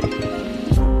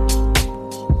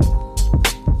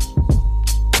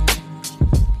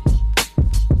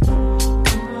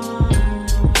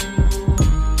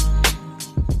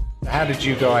 How did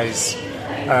you guys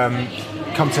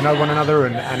come to know one another,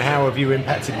 and how have you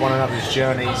impacted one another's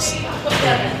journeys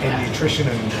in nutrition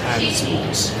and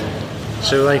sports?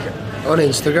 So on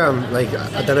Instagram,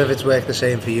 I don't know if it's worked the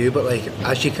same for you, but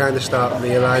as you kind of start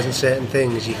realising certain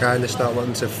things, you kind of start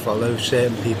wanting to follow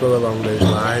certain people along those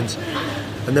lines.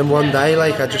 And then one day,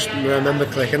 I just remember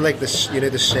clicking this,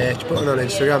 the search button on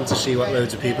Instagram to see what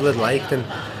loads of people had liked, and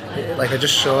I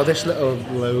just saw this little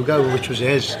logo, which was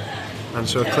his. And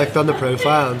so I clicked on the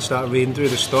profile and started reading through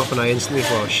the stuff, and I instantly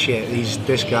thought, shit,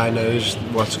 this guy knows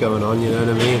what's going on, you know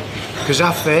what I mean? Because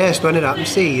at first, when it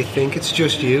happens to you, you think it's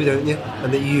just you, don't you?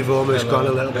 And that you've almost gone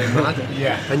a little bit mad.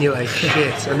 Yeah. And you're like,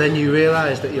 shit. And then you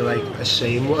realise that you're a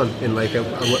sane one in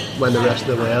when the rest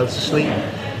of the world's asleep.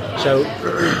 So,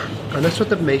 and that's what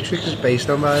the Matrix is based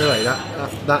on, by the way,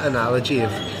 that analogy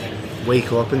of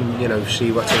wake up and,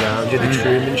 see what's around you, the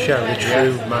Truman Show, the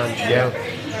true man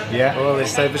show. Yeah, all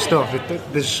this type of stuff.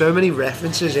 There's so many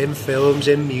references in films,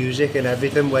 in music and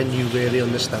everything when you really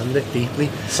understand it deeply.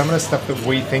 Some of the stuff that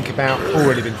we think about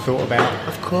already been thought about.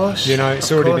 Of course. It's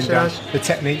already been done. The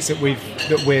techniques that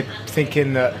we're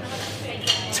thinking that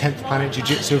 10th Planet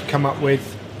Jiu-Jitsu have come up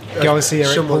with. Go and see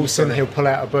Eric Paulson, he'll pull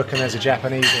out a book and there's a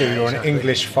Japanese dude or an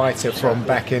English fighter from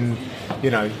back in,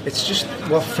 It's just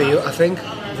what I think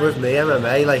with me,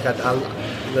 MMA,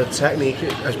 the technique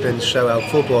has been so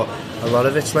helpful, but a lot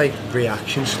of it's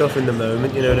reaction stuff in the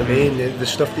moment, you know what I mean? The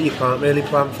stuff that you can't really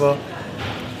plan for.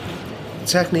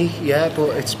 technique, yeah,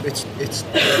 but it's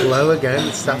low again.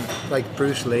 It's that, like,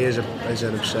 Bruce Lee is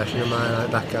an obsession of mine.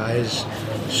 Like, that guy is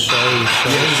so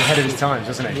he's ahead of his times,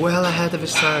 isn't he? well ahead of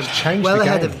his times. Changed well the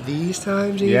ahead game. of these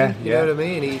times, even. Yeah, You know what I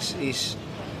mean? He's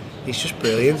just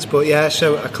brilliant. But yeah,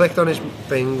 so I clicked on his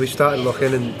thing. We started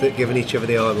looking and giving each other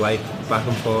the old like back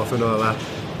and forth and all that.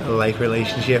 A like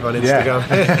relationship on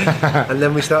Instagram. And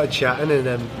then we started chatting, and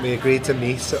then we agreed to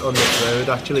meet on this road,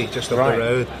 actually, just up the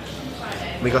road.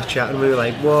 We got chatting, we were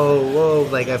like, whoa,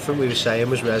 like everything we were saying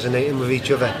was resonating with each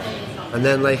other. And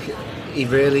then, like,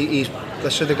 he's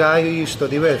so the guy who you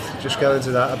study with, just go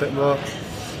into that a bit more.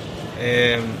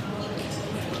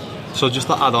 So just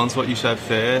to add on to what you said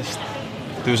first,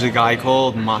 there was a guy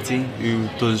called Matty who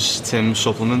does Tim's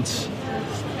supplements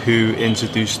who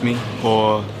introduced me,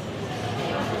 or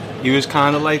he was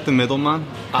kind of like the middleman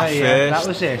at first. That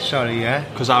was it, sorry, yeah.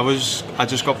 Because I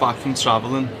just got back from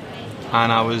travelling and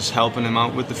I was helping him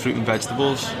out with the fruit and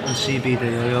vegetables. And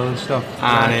CBD oil and stuff.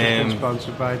 And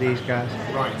sponsored by these guys.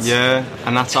 Right. Yeah,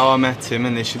 and that's how I met Tim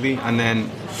initially. And then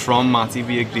from Matty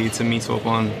we agreed to meet up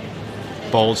on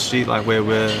Bold Street, like where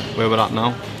we're at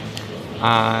now.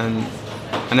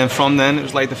 And then from then it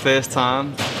was like the first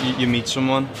time you meet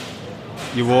someone,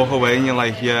 you walk away and you're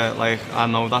like, yeah, like I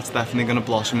know that's definitely going to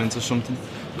blossom into something.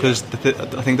 Because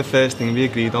I think the first thing we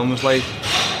agreed on was like,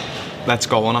 let's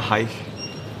go on a hike.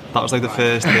 That was like the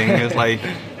first thing. It was like,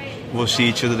 we'll see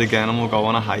each other again and we'll go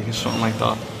on a hike or something like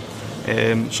that.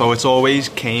 So it's always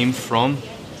came from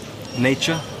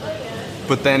nature,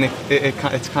 but then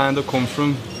it's kind of come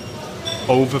from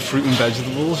over fruit and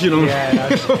vegetables, you know. Yeah,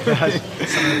 that's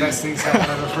Some of the best things happen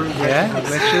over fruit and vegetables.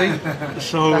 literally.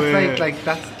 So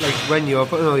That's like when you're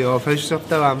putting all your posts up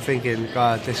though, I'm thinking,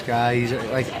 God, this guy, he's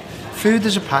like, food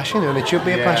is a passion, and it should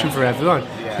be a passion for everyone,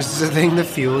 because it's the thing that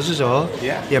fuels us all.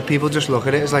 Yeah, people just look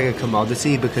at it as like a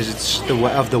commodity because it's the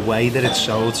way that it's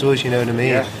sold to us, you know what I mean?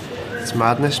 Yeah. It's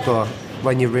madness, but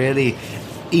when you're really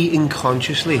eating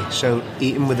consciously, so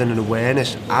eating with an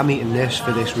awareness, I'm eating this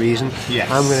for this reason,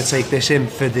 I'm going to take this in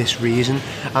for this reason,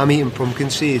 I'm eating pumpkin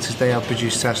seeds because they help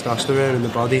produce testosterone in the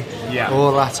body,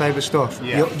 all that type of stuff.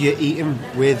 You're eating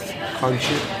with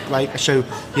conscious, like, so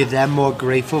you're then more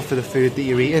grateful for the food that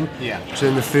you're eating, so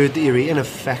then the food that you're eating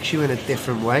affects you in a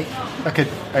different way. Like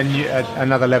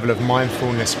another level of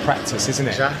mindfulness practice, isn't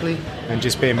it? Exactly. And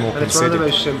just being more And it's one of considered.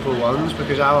 the most simple ones,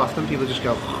 because how often people just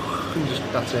go and just,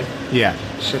 that's it. Yeah.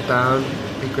 Sit down,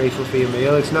 be grateful for your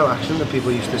meal. It's no action that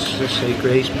people used to just say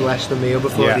grace, bless the meal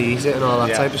before they eat it and all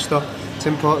that type of stuff. It's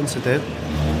important to do.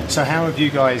 So how have you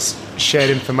guys shared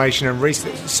information and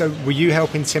research? So were you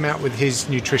helping Tim out with his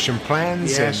nutrition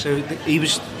plans? Yeah, so he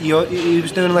was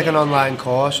doing like an online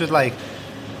course with like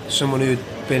someone who'd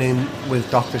been in with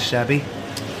Dr. Sebi.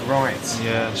 Right.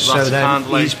 yeah, So that's then kind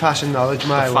of like he's passing knowledge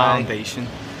my the way. foundation.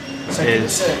 So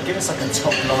give us like a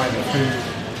top line of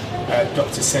who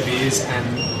Dr. Sebi is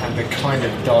and the kind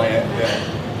of diet that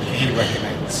he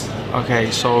recommends.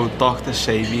 Okay, so Dr.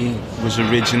 Sebi was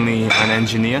originally an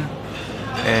engineer,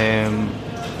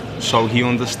 so he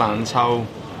understands how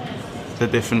the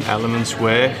different elements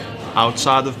work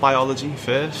outside of biology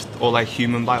first, or like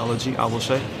human biology, I will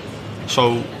say.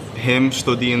 So him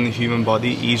studying the human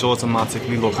body, he's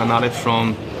automatically looking at it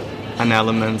from an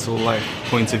elemental like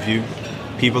point of view.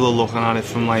 People are looking at it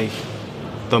from like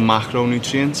the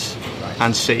macronutrients,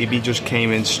 and Sebi just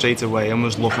came in straight away and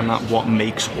was looking at what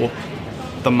makes up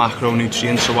the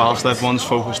macronutrients. So whilst everyone's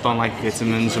focused on like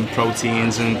vitamins and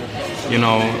proteins and, you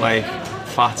know, like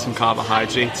fats and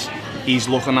carbohydrates, he's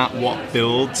looking at what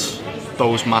builds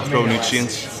those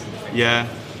macronutrients. Yeah,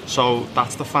 so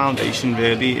that's the foundation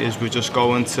really, is we just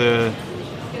go into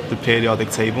the periodic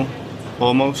table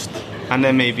almost, and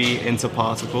then maybe into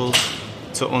particles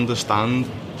to understand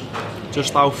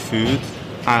just how food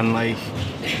and like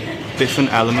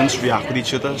different elements react with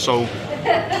each other. So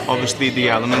obviously the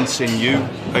elements in you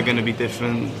are going to be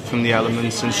different from the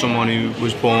elements in someone who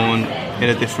was born in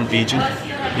a different region,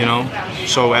 you know.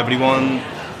 So everyone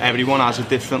has a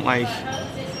different like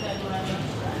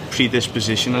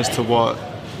predisposition as to what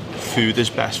food is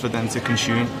best for them to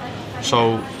consume.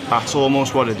 So that's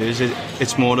almost what it is.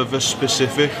 It's more of a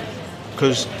specific,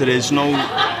 because there is no,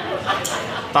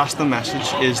 that's the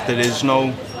message, is there is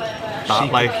no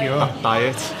that like that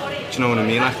diet. Do you know what I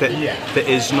mean? Like there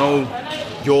is no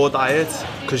your diet,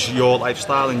 because your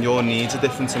lifestyle and your needs are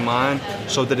different to mine.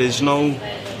 So there is no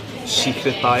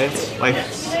secret diet. Like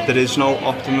there is no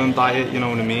optimum diet. You know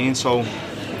what I mean? So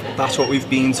that's what we've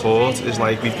been taught, is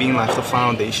like we've been left a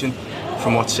foundation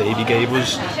from what Sadie gave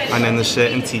us, and then there's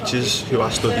certain teachers who I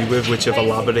study with which have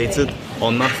elaborated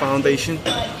on that foundation.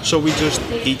 So we just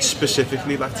eat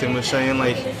specifically, like Tim was saying,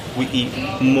 like we eat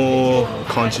more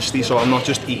consciously, so I'm not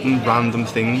just eating random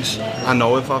things. I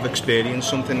know if I've experienced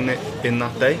something in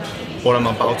that day, or I'm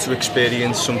about to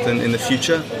experience something in the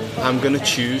future, I'm going to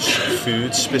choose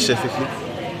food specifically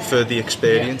for the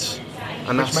experience.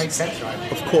 And which makes sense,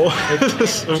 right? Of course. It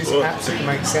just absolutely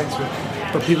makes sense.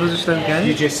 But people just don't get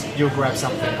it. You'll grab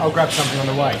something. I'll grab something on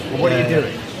the way. Well, what are you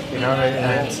doing? You know,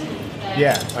 and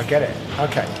yeah, I get it.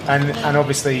 Okay, and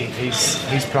obviously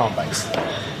he's plant-based.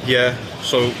 Yeah.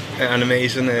 So an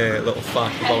amazing little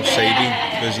fact about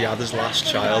Sadie was he had his last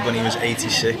child when he was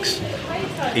 86.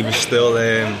 He was still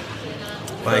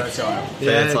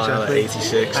fertile at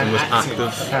 86 and was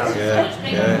active.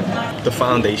 Yeah. The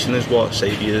foundation is what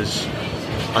Sadie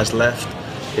has left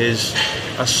is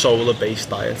a solar-based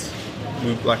diet.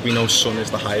 We know sun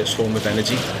is the highest form of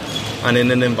energy, and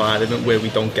in an environment where we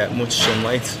don't get much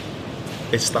sunlight,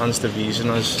 it stands to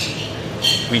reason as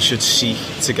we should seek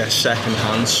to get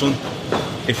second-hand sun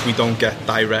if we don't get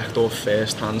direct or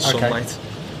first-hand sunlight.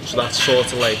 So that's sort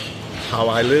of like how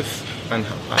I live and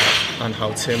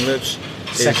how Tim lives.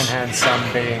 Second-hand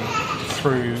sun being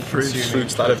through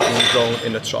fruits that have been grown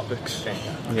in the tropics.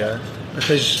 Yeah.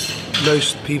 Because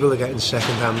most people are getting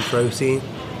second-hand protein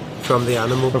from the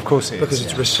animal. Of course it is. Because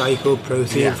it's recycled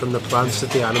protein from the plants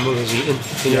that the animal is eating.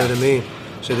 You know what I mean?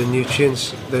 So the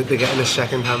nutrients, they're getting a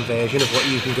second-hand version of what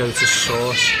you can go to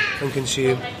source and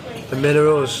consume. The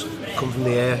minerals come from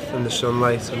the earth and the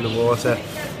sunlight and the water,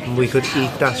 and we could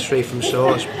eat that straight from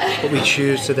source, but we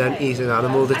choose to then eat an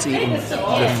animal that's eating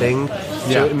the thing.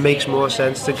 So it makes more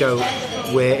sense to go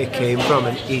where it came from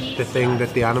and eat the thing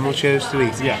that the animal chose to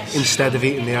eat instead of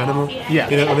eating the animal. You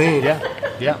know what I mean?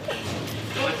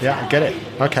 Yeah, I get it.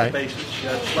 Okay.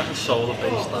 It's like a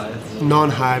solar-based diet.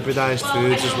 Non-hybridized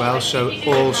foods as well, so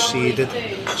all seeded.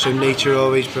 So nature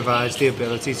always provides the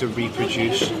ability to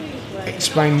reproduce.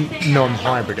 Explain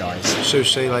non-hybridized. So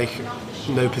say like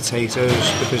no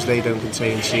potatoes because they don't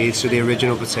contain seeds. So the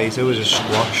original potato was a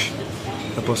squash.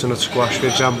 A butternut squash, for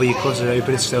example, you cut it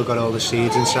open, it's still got all the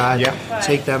seeds inside.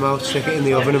 Take them out, stick it in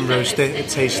the oven and roast it. It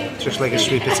tastes just like a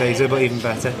sweet potato, but even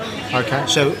better. Okay.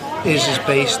 So is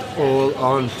based all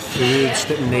on foods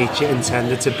that nature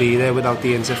intended to be there without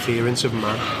the interference of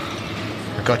man.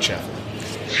 I gotcha.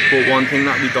 But one thing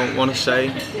that we don't want to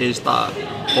say is that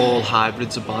all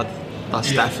hybrids are bad.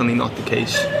 That's definitely not the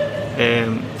case.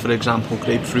 For example,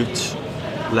 grapefruits,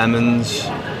 lemons,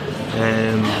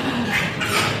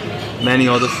 many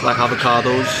other, like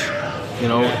avocados, you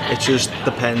know, it just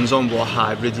depends on what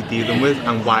hybrid you're dealing with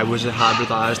and why was it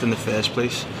hybridized in the first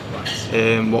place.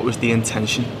 What was the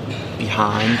intention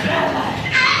behind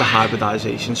the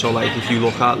hybridization. So like if you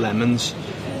look at lemons,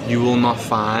 you will not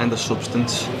find a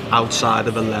substance outside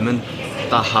of a lemon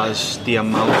that has the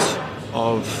amount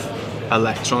of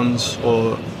electrons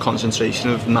or concentration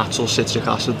of natural citric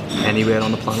acid anywhere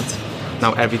on the planet.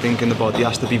 Now everything in the body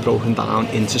has to be broken down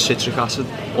into citric acid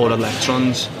or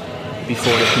electrons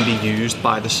before it can be used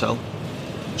by the cell.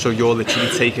 So you're literally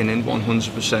taking in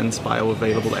 100%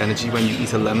 bioavailable energy when you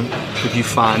eat a lemon, but you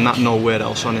find that nowhere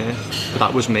else on earth.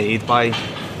 That was made by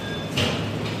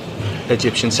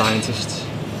Egyptian scientists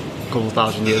a couple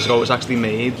thousand years ago. It was actually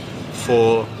made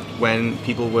for when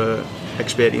people were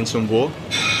experiencing war.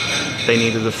 They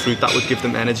needed a fruit that would give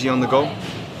them energy on the go.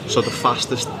 So the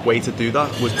fastest way to do that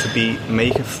was to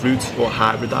make a fruit or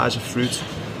hybridize a fruit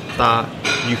that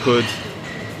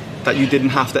you didn't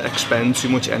have to expend too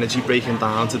much energy breaking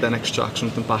down to then extract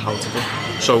something palatable.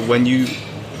 So when you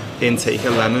intake a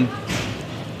lemon,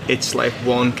 it's like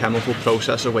one chemical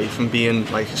process away from being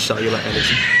like cellular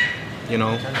energy. You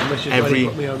know, every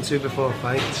put me onto before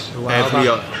fights.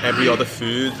 Every other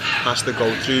food has to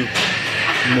go through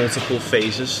multiple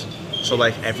phases. So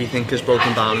like everything is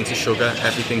broken down into sugar,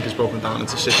 everything is broken down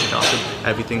into citric acid,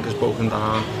 everything is broken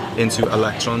down into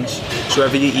electrons. So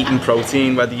whether you're eating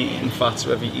protein, whether you're eating fats,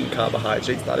 whether you're eating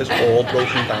carbohydrates, that is all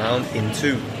broken down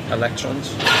into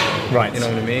electrons. Right. You know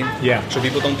what I mean? Yeah. So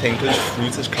people don't think of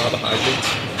fruit as carbohydrates.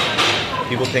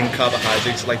 People think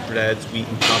carbohydrates like bread, wheat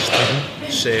and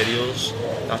pasta, cereals.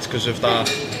 That's because of that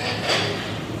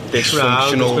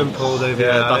dysfunctional,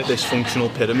 that dysfunctional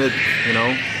pyramid, you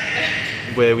know,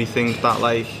 where we think that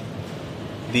like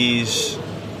these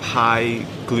high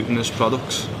glutinous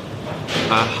products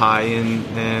are high in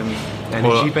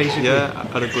energy, basically. Yeah,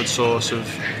 are a good source of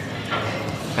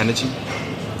energy.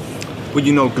 But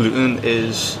you know, gluten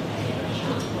is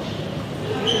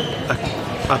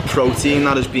a protein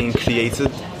that is being created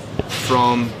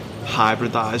from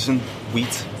hybridizing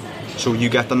wheat. So you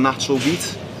get the natural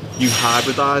wheat, you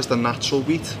hybridise the natural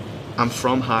wheat, and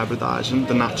from hybridising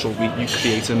the natural wheat, you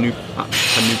create a new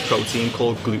protein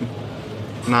called gluten.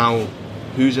 Now,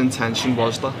 whose intention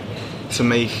was that? To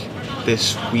make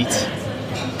this wheat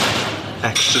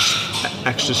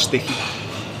extra sticky.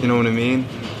 You know what I mean?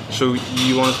 So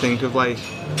you want to think of like,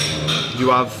 you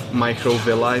have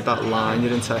microvilli that line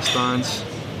your intestines,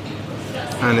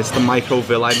 and it's the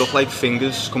microvilli, look like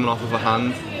fingers coming off of a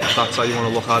hand. That's how you want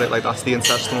to look at it, like that's the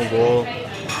intestinal wall,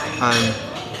 and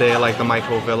they're like the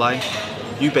microvilli.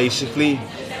 You basically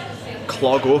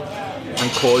clog up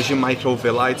and cause your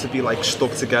microvilli to be like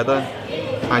stuck together,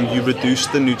 and you reduce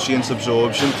the nutrients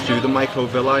absorption through the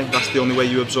microvilli. That's the only way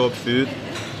you absorb food,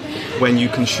 when you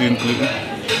consume gluten.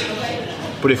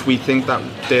 But if we think that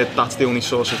that's the only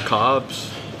source of carbs,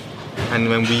 and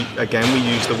when we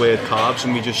use the word carbs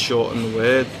and we just shorten the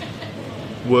word,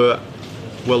 we're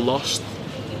lost.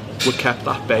 We're kept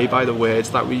at bay by the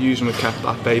words that we use, and we're kept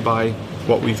at bay by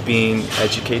what we've been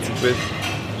educated with.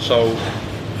 So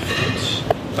it's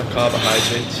the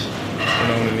carbohydrates, you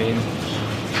know what I mean?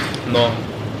 Not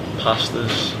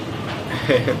pastas.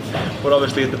 But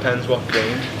obviously it depends what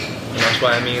grain, and that's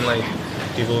why I mean, like,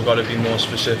 people have got to be more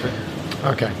specific.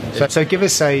 Okay, so give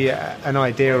us an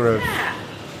idea of,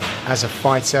 as a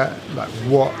fighter, like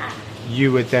what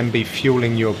you would then be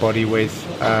fueling your body with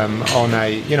on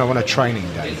a training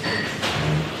day.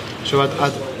 So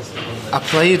I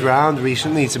played round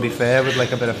recently, to be fair, with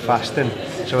like a bit of fasting.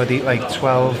 So I'd eat like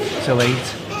 12 till 8,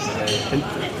 and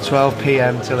 12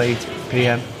 p.m. till 8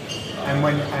 p.m. And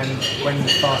when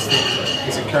fasting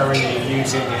is occurring, you're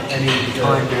using any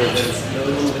kind of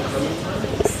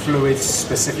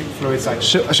specific fluids like...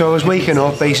 So I was waking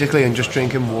up basically and just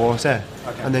drinking water,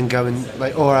 okay, and then going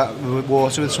like,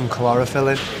 water with some chlorophyll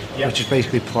in, yep, which is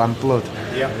basically plant blood.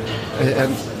 Yeah.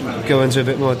 And go into a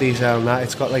bit more detail on that.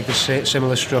 It's got like the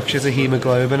similar structure to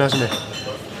hemoglobin, hasn't it?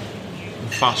 I'm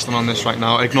fasting on this right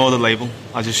now. Ignore the label.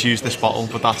 I just used this bottle,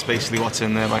 but that's basically what's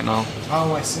in there right now.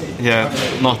 Oh, I see. Yeah,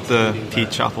 not the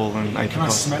peach apple and apricot. Can I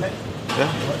smell it?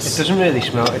 Yeah. It doesn't really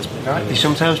smell. They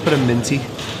sometimes put a minty.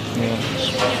 Yeah,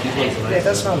 it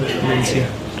does smell a little minty.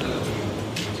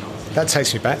 That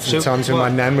takes me back to the times when my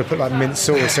nan would put like mint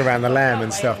sauce around the lamb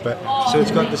and stuff. But so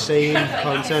it's got the same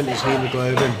content as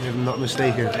hemoglobin, if I'm not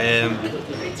mistaken.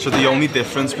 So the only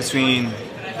difference between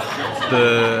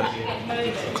the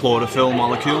chlorophyll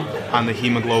molecule and the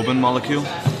hemoglobin molecule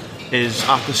is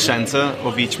at the centre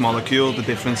of each molecule. The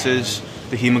difference is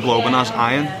the hemoglobin has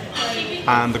iron,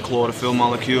 and the chlorophyll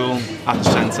molecule at the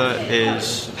centre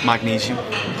is magnesium.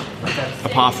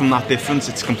 Apart from that difference,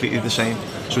 it's completely the same.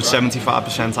 So it's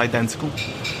 75% identical.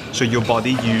 So your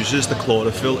body uses the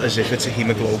chlorophyll as if it's a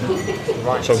hemoglobin.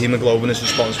 Right. So hemoglobin is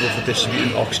responsible for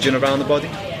distributing oxygen around the body.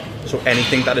 So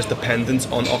anything that is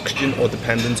dependent on oxygen or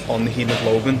dependent on the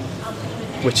hemoglobin,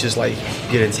 which is like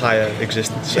your entire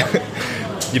existence,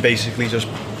 you basically just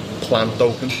plant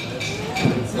doping.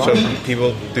 So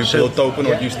people do blood doping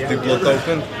or used to do blood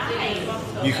doping.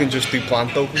 You can just do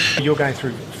plant doping. You're going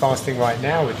through fasting right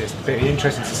now with this. It'd be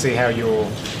interesting to see how your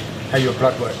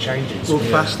blood work changes. Well,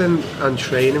 fasting and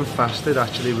training fasted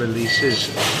actually releases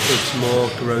its more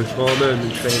growth hormone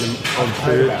than training on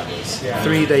food.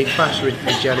 3-day fast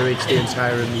regenerates the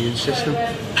entire immune system.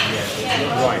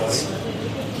 Yeah. Right.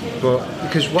 But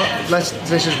because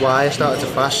this is why I started to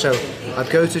fast. So I'd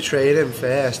go to training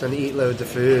first and eat loads of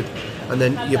food, and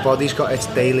then your body's got its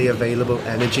daily available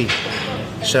energy.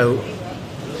 So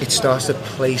it starts to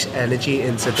place energy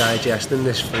into digesting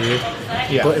this food.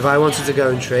 Yeah. But if I wanted to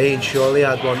go and train, surely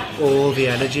I'd want all the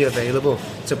energy available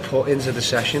to put into the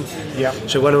session. Yeah.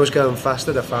 So when I was going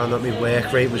fasted, I found that my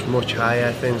work rate was much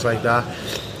higher, things like that.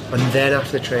 And then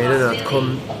after training, I'd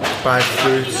come buy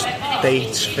fruits,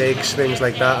 dates, figs, things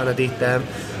like that, and I'd eat them.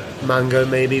 Mango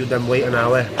maybe, then wait an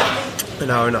hour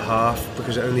and a half,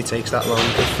 because it only takes that long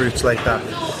with fruits like that.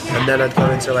 And then I'd go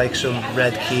into like some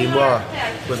red quinoa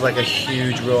with like a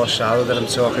huge raw salad, and I'm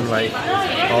talking like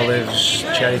olives,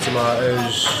 cherry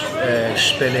tomatoes,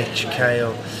 spinach,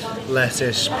 kale,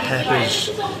 lettuce,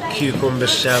 peppers, cucumber,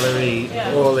 celery,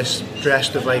 all this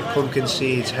dressed with like pumpkin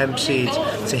seeds, hemp seeds,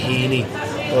 tahini,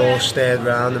 all stirred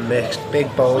round and mixed.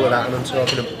 Big bowl of that, and I'm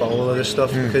talking a bowl of this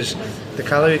stuff, because the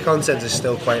calorie content is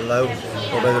still quite low,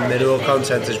 although the mineral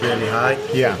content is really high.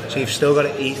 Yeah. So you've still got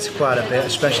to eat quite a bit,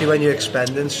 especially when you're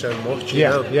expending so much, you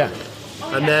know? Yeah.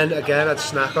 And then again, I'd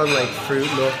snack on like fruit,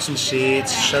 nuts and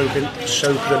seeds, soak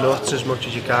the nuts as much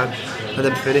as you can, and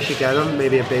then finish again on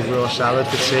maybe a big raw salad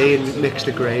for tea, and mix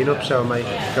the grain up. So I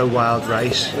might go wild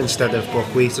rice instead of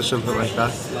buckwheat or something like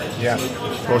that. Yeah.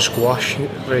 Or squash,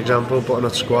 for example,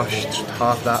 butternut squash, just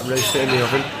half that, roast it in the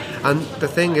oven. And the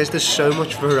thing is, there's so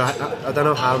much variety. I don't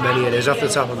know how many it is off the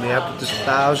top of my head, but there's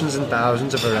thousands and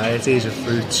thousands of varieties of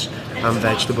fruits and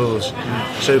vegetables.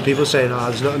 So people saying, oh,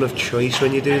 there's not enough choice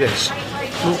when you do this.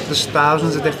 Well, there's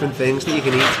thousands of different things that you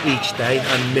can eat each day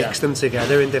and mix them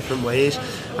together in different ways.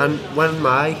 And when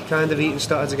my kind of eating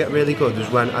started to get really good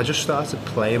was when I just started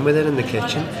playing with it in the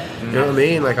kitchen. You know what I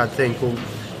mean? Like, I'd think, well,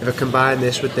 if I combine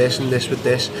this with this and this with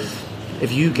this,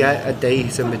 if you get a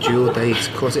date, a medjool date,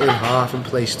 cut it in half and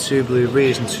place 2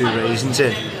 blueberries and 2 raisins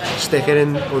in, stick it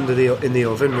in the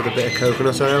oven with a bit of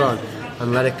coconut oil on,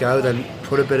 and let it go, then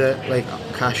put a bit of like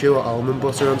cashew or almond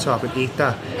butter on top and eat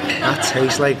that. That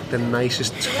tastes like the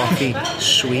nicest toffee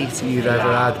sweet you've ever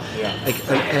had. Like,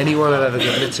 and anyone I've ever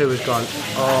given it to has gone,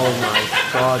 oh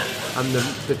my god. And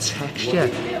the texture,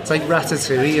 it's like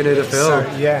Ratatouille, you know, the film.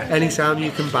 So, yeah. Anytime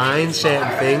you combine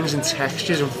certain things and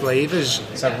textures and flavours.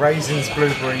 So raisins,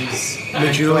 blueberries,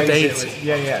 medjool date.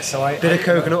 So bit of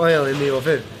coconut oil in the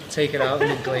oven. Take it out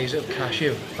and then glaze it with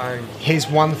cashew. Bang. Here's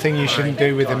one thing you shouldn't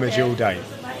do with a medjool date.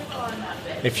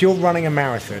 If you're running a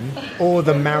marathon or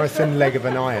the marathon leg of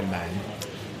an Ironman,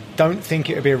 don't think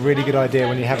it would be a really good idea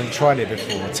when you haven't tried it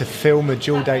before to fill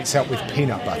medjool dates up with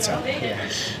peanut butter.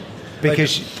 Yes.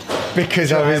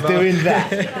 Because I was doing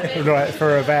that right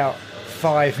for about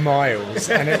 5 miles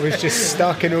and it was just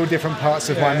stuck in all different parts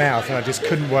of my mouth and I just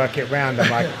couldn't work it round. I'm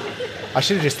like, I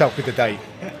should have just stuck with the date.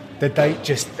 The date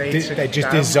just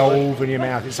dissolve in your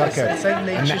mouth. It's like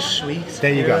nature's sweet.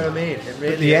 There you go. Know what I mean? It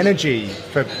really the is. Energy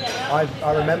for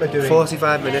I remember doing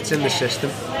 45 minutes in the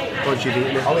system once you've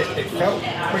eaten it. Oh, it felt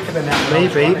quicker than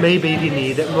that. Maybe if you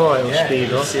need it more, it'll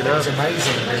speed up. You know, it's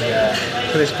amazing.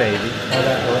 For this baby.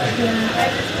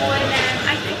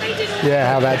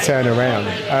 Yeah, how that turned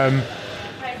around.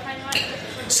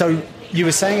 So you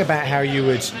were saying about how you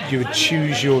would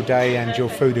choose your day and your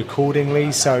food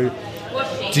accordingly. So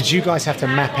did you guys have to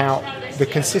map out the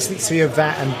consistency of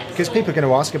that? And because people are going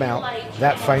to ask about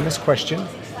that famous question,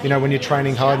 you know, when you're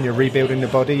training hard and you're rebuilding the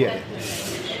body,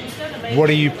 what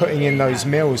are you putting in those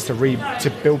meals to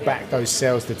build back those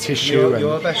cells, the tissue?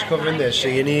 You're best covering this. So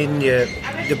you're needing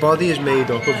the body is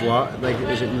made up of what? Like,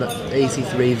 is it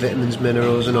 83 vitamins,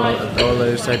 minerals, and all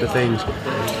those type of things?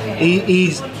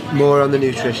 He's more on the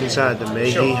nutrition side than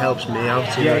me. Sure. He helps me out.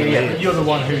 Yeah. You're the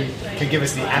one who can give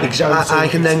us the anecdotes. I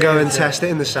can then go and test it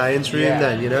in the science room.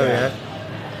 Then, you know,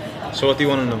 So what do you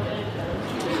want to know?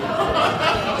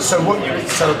 So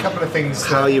a couple of things.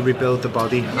 How you rebuild the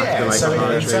body after like so a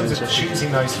hard in terms of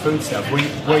choosing those food stuff, were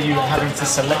you having to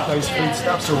select those food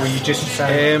stuffs, or were you just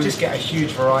saying just get a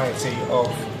huge variety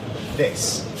of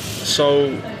this?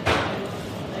 So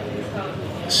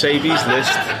Sabi's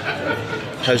list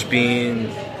has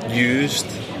been used.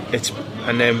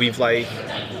 And then we've like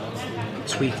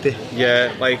tweaked it.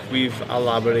 Yeah, like we've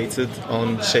elaborated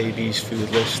on Sabi's food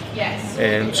list.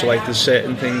 Yes. So like there's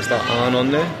certain things that aren't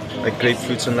on there, like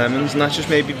grapefruits and lemons, and that's just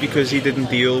maybe because he didn't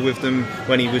deal with them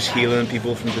when he was healing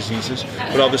people from diseases.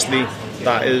 But obviously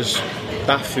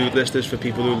that food list is for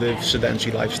people who live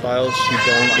sedentary lifestyles, who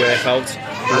don't work out,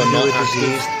 who are not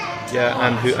active,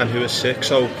 and who are sick.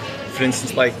 So for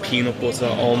instance, like peanut butter,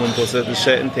 almond butter, there's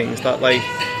certain things that like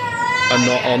are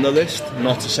not on the list,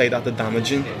 not to say that they're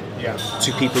damaging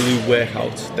to people who work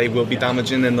out. They will be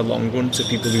damaging in the long run to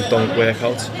people who don't work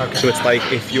out. Okay. So it's like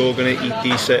if you're going to eat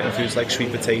these certain foods like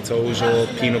sweet potatoes or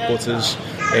peanut butters,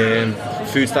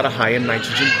 foods that are high in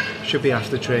nitrogen, should be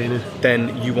after training,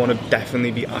 then you want to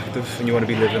definitely be active and you want to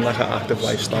be living like an active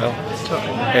lifestyle.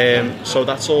 So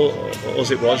that's all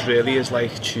it was really, is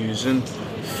like choosing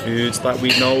foods that we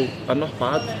know are not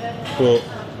bad, but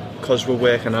because we're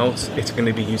working out, it's going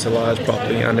to be utilised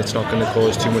properly and it's not going to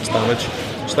cause too much damage.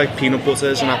 It's like peanut butter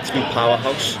is an absolute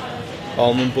powerhouse.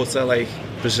 Almond butter, like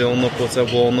Brazil nut butter,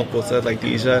 walnut butter, like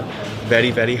these are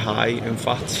very, very high in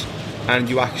fats, and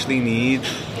you actually need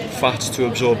fats to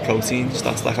absorb proteins.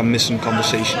 That's like a missing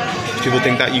conversation. People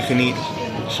think that you can eat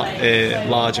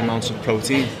large amounts of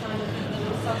protein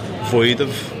void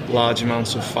of large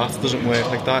amounts of fat. It doesn't work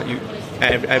like that.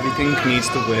 Everything needs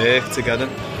to work together,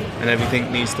 and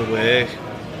everything needs to work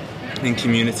in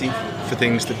community for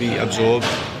things to be absorbed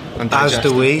and digested.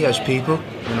 As do we, as people,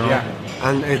 you know. Yeah.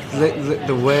 And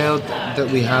the world that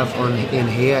we have in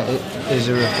here is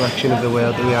a reflection of the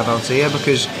world that we have out here,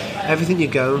 because everything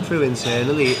you're going through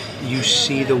internally, you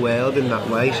see the world in that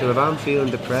way. So if I'm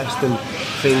feeling depressed and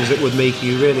things that would make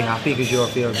you really happy because you're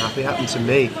feeling happy happen to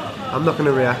me, I'm not going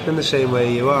to react in the same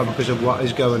way you are because of what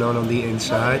is going on the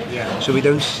inside. Yeah. So we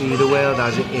don't see the world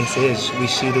as it is, we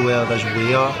see the world as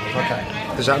we are.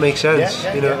 Okay. Does that make sense?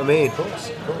 Yeah, you know what I mean? Of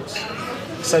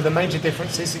course. So the major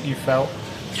differences that you felt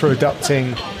through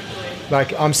adopting,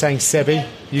 like I'm saying Sebi,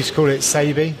 you used to call it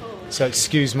Sabi. so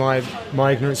excuse my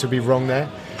ignorance would be wrong there.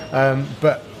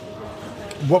 But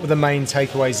what were the main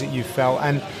takeaways that you felt?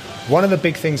 And one of the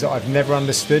big things that I've never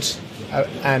understood,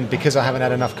 and because I haven't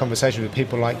had enough conversation with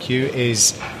people like you,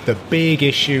 is the big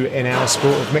issue in our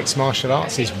sport of mixed martial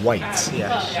arts is weight.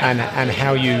 Yes. And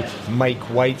how you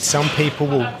make weight. Some people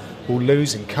will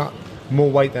lose and cut more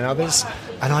weight than others.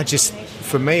 And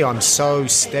for me, I'm so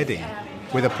steady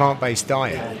with a plant-based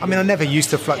diet. I mean, I never used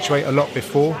to fluctuate a lot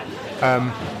before.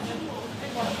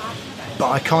 But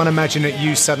I can't imagine that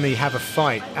you suddenly have a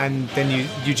fight and then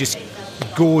you just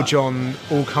gorge on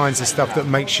all kinds of stuff that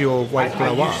makes your weight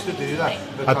blow up. I used to do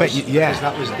that. I bet you, yeah. Because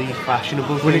that was the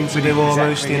fashionable thing to do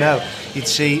almost, exactly, you know. You'd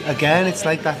see, again, it's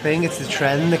like that thing, it's the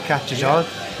trend that catches on.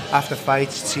 After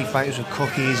fights, you'd see fighters with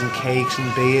cookies and cakes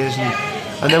and beers.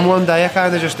 And then one day I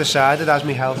kind of just decided, as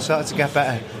my health started to get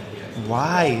better,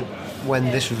 why, when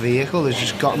this vehicle has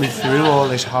just got me through all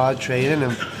this hard training,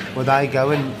 and would I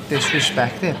go and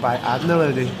disrespect it by adding a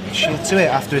load of shit to it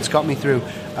after it's got me through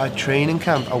a training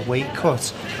camp, a weight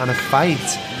cut and a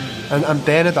fight? And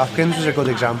Barnett was a good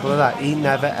example of that. He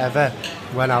never ever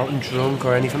went out and drunk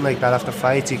or anything like that after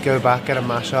fights. He'd go back, get a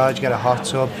massage, get a hot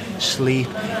tub, sleep,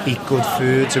 eat good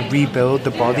food to rebuild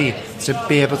the body, to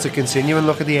be able to continue. And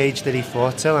look at the age that he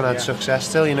fought till and had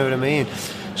success till, you know what I mean?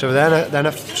 So then I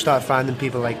started finding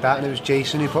people like that, and it was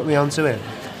Jason who put me onto it.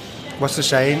 What's the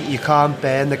saying? You can't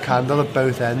burn the candle at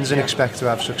both ends and expect to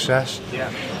have success.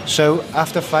 Yeah. So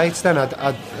after fights then,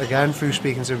 I'd again, through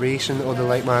speaking to Reece and other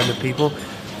like-minded people,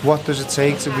 what does it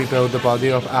take to rebuild the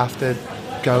body up after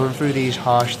going through these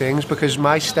harsh things? Because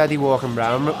my steady walking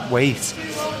around weight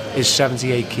is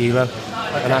 78 kilo,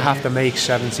 and I have to make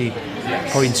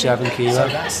 70.7 kilo.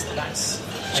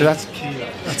 So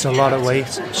that's a lot of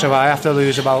weight. So I have to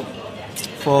lose about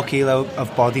 4 kilo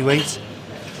of body weight,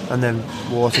 and then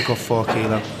water cut 4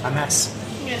 kilo.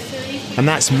 And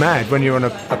that's mad when you're on a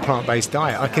plant-based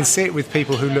diet. I can see it with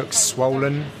people who look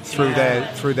swollen through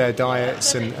their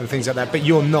diets and things like that. But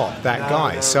you're not that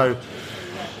guy. No. So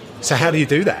how do you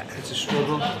do that? It's a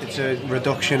struggle. It's a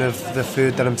reduction of the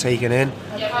food that I'm taking in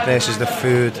versus the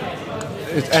food.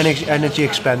 It's energy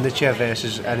expenditure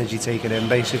versus energy taken in,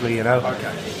 basically, you know.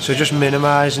 Okay. So just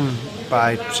minimising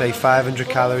by, say, 500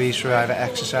 calories through either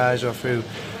exercise or through...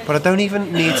 But I don't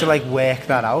even need to, like, work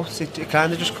that out. It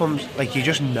kind of just comes, like, you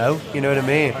just know, you know what I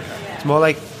mean? Okay. It's more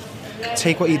like,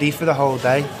 take what you eat for the whole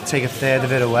day, take a third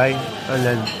of it away, and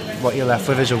then what you're left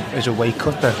with is a weight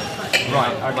cut then.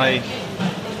 Right, okay. Like,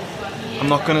 I'm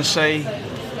not going to say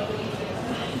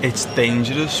it's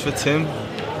dangerous for Tim.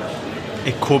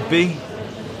 It could be,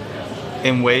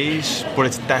 in ways, but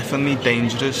it's definitely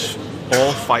dangerous.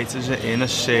 All fighters are in a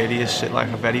serious,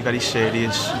 like a very, very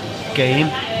serious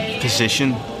game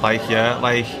position. Like, yeah,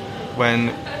 like when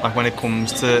it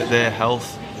comes to their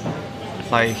health,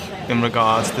 like in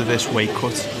regards to this weight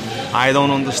cut, I don't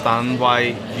understand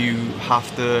why you have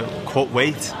to cut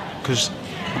weight, because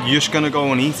you're just gonna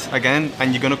go and eat again,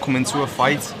 and you're gonna come into a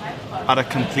fight at a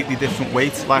completely different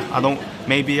weight. Like,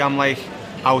 maybe I'm like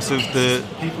out of the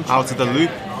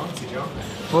loop.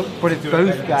 But if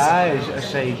both guys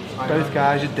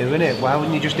are doing it, why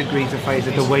wouldn't you just agree to fight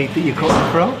at the weight that you're cutting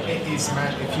from? It is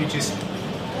mad. If you just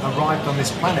arrived on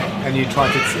this planet and you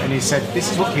said this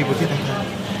is what people do,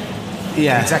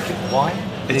 yeah, exactly. Why?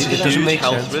 It's a huge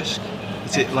health risk.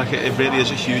 It really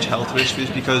is a huge health risk,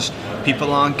 because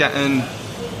people aren't getting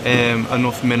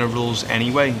enough minerals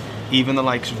anyway. Even the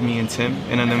likes of me and Tim,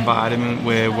 in an environment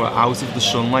where we're out of the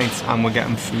sunlight and we're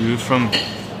getting food from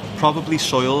probably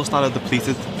soils that are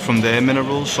depleted from their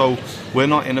minerals, so we're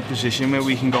not in a position where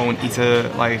we can go and eat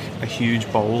a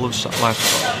huge bowl of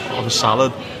a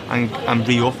salad and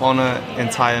re-up on an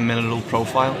entire mineral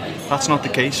profile. That's not the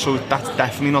case. So that's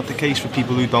definitely not the case for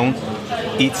people who don't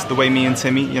eat the way me and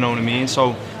Tim eat, you know what I mean?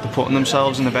 So they're putting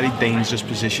themselves in a very dangerous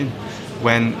position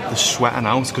when they're sweating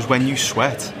out, because when you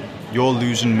sweat, you're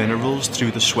losing minerals through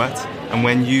the sweat, and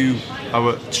when you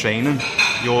are training,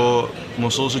 your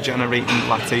muscles are generating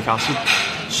lactic acid.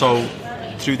 So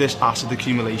through this acid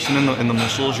accumulation in the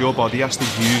muscles, your body has to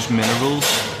use minerals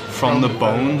from the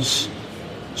bones.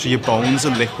 So your bones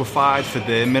are liquefied for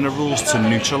their minerals to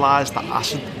neutralise the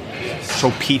acid. So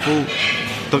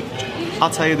I'll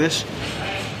tell you this,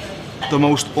 the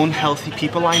most unhealthy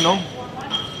people I know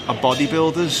are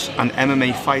bodybuilders and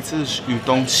MMA fighters who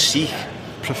don't seek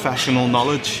professional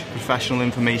knowledge, professional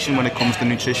information when it comes to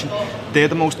nutrition. They're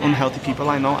the most unhealthy people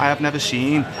I know. I have never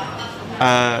seen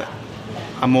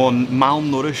a more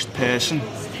malnourished person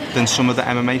than some of the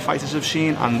MMA fighters I've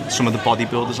seen and some of the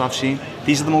bodybuilders I've seen.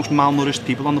 These are the most malnourished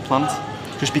people on the planet,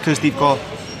 just because they've got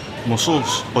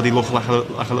muscles, or they look like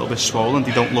a little bit swollen.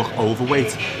 They don't look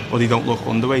overweight, or they don't look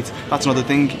underweight. That's another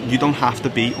thing. You don't have to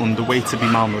be underweight to be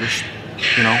malnourished.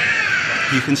 You know,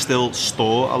 you can still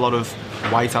store a lot of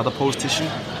white adipose tissue,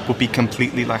 but be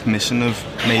completely like missing of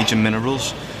major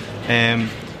minerals.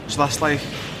 So that's like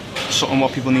something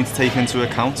what people need to take into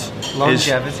account.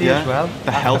 Longevity as well.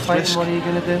 The health risk. What are you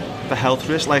gonna do? The health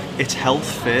risk, like it's health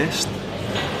first.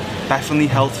 Definitely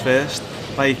health first.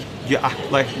 Like you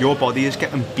act like your body is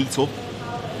getting beat up,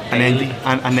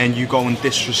 and then you go and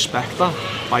disrespect that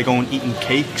by going eating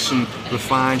cakes and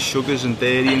refined sugars and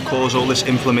dairy and cause all this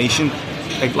inflammation.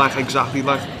 Like exactly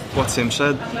like what Tim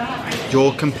said,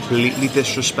 you're completely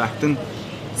disrespecting.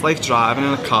 It's like driving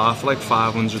in a car for like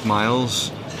 500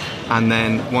 miles, and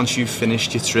then once you've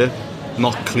finished your trip,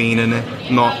 not cleaning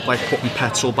it, not like putting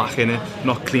petrol back in it,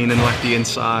 not cleaning like the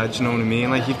inside, you know what I mean?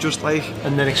 Like you've just like...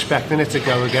 And then expecting it to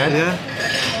go again. Yeah.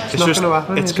 It's not going to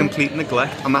happen, it's is complete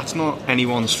neglect, and that's not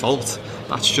anyone's fault.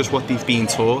 That's just what they've been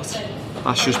taught.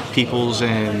 That's just people's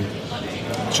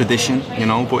tradition, you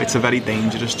know, but it's a very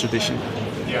dangerous tradition.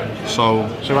 So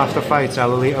after fights,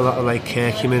 I'll eat a lot of like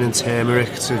curcumin and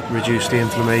turmeric to reduce the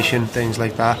inflammation, things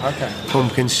like that. Okay.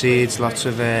 Pumpkin seeds, lots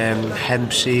of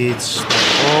hemp seeds,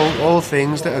 all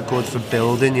things that are good for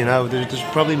building. You know, there's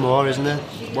probably more, isn't there?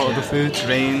 What other foods?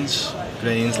 Grains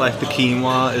like the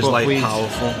quinoa is Buckwheat. like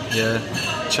powerful. Yeah,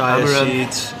 chia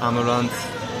seeds, amaranth.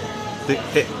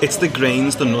 It's the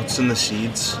grains, the nuts, and the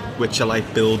seeds which are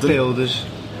like builders,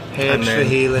 herbs for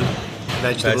healing.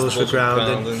 Vegetables for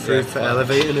grounding, fruit for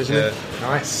elevating, isn't it?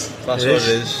 Nice. That's what it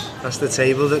is. That's the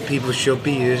table that people should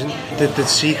be using. The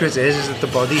secret is that the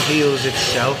body heals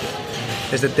itself.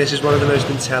 Is that this is one of the most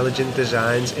intelligent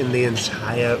designs in the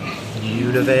entire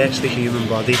universe, the human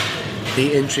body.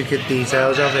 The intricate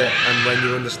details of it, and when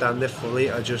you understand it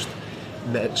fully, are just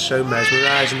so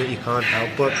mesmerising that you can't help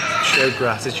but show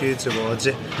gratitude towards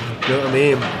it. You know what I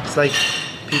mean? It's like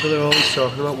people are always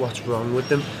talking about what's wrong with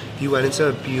them. You went into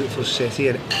a beautiful city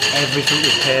and everything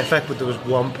was perfect, but there was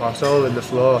one pothole in the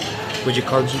floor. Would you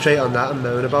concentrate on that and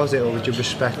moan about it, or would you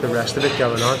respect the rest of it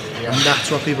going on? And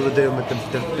that's what people are doing with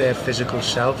their physical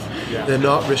self. They're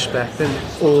not respecting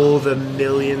all the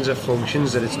millions of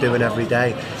functions that it's doing every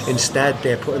day. Instead,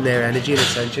 they're putting their energy and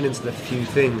attention into the few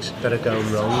things that are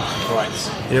going wrong.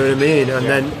 Right. You know what I mean? And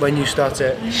then when you start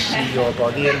to see your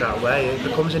body in that way, it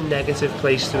becomes a negative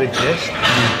place to exist.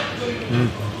 And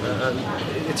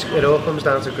it all comes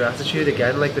down to gratitude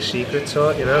again, like the secret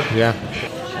taught, you know? Yeah.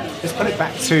 Let's put it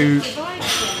back to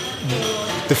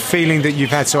the feeling that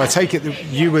you've had. So I take it that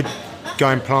you were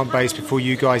going plant-based before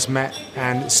you guys met,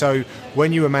 and so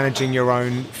when you were managing your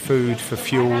own food for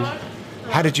fuel,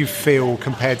 how did you feel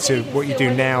compared to what you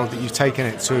do now that you've taken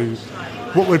it to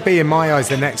what would be, in my eyes,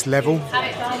 the next level?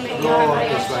 Raw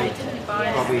is like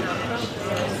probably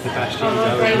the best you can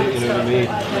go, you know what I mean?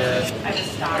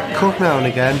 Yeah. Cook now and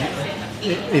again.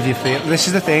 If you feel, this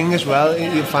is the thing as well,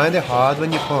 you find it hard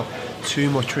when you put too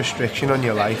much restriction on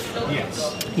your life.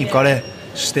 Yes. You've got to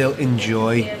still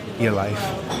enjoy your life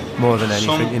more than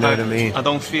anything, you know what I mean? I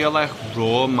don't feel like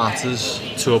raw matters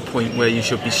to a point where you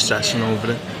should be stressing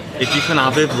over it. If you can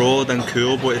have it raw, then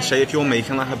cool, but say if you're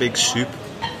making like a big soup,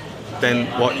 then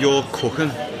what you're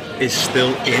cooking is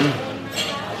still in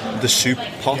the soup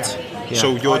pot. Yeah.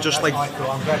 So you're just like...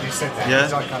 I'm glad you said that,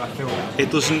 because I kind of feel that. It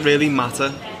doesn't really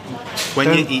matter. When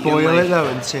don't you're eating, boil like, it though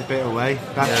and tip it away.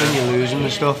 That's when you're losing the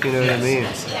stuff, you know what I mean?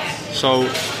 So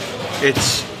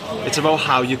it's about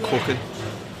how you cook it,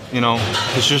 you know.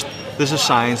 There's a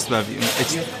science to everything.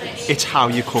 It's how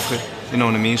you cook it, you know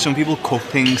what I mean? Some people cook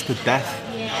things to death,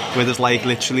 where there's like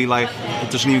literally like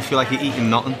it doesn't even feel like you're eating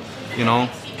nothing, you know.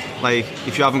 Like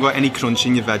if you haven't got any crunch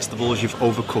in your vegetables, you've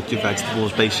overcooked your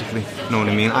vegetables basically, you know what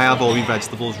I mean? I have all my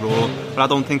vegetables raw, but I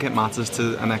don't think it matters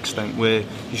to an extent where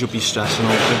you should be stressing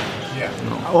over it. Yeah.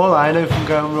 No. All I know from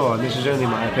going raw, and this is only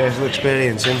my personal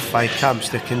experience in fight camps,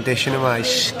 the condition of my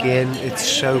skin, it's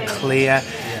so clear.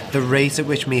 The rate at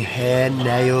which my hair,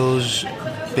 nails,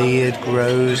 beard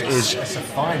grows is... It's a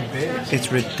fine beard.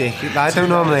 It's ridiculous. I don't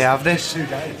normally have this.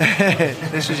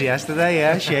 This was yesterday,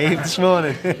 yeah, shaved this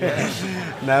morning.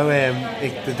 No,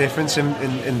 the difference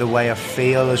in the way I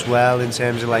feel as well, in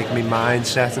terms of like my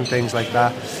mindset and things like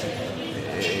that,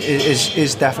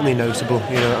 is definitely notable,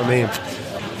 you know what I mean?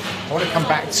 I want to come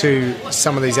back to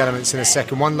some of these elements in a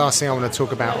second. One last thing I want to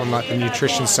talk about on like the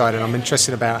nutrition side, and I'm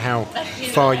interested about how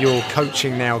far your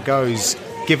coaching now goes,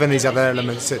 given these other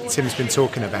elements that Tim's been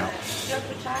talking about.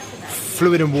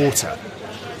 Fluid and water.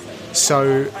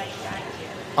 So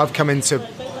I've come into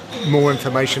more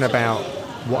information about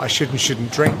what I should and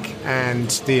shouldn't drink and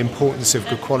the importance of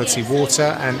good quality water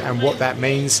and what that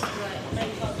means.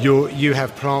 you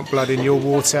have plant blood in your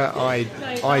water. I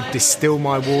distill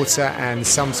my water, and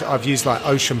I've used like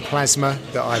ocean plasma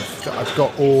that I've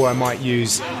got, or I might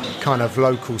use kind of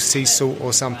local sea salt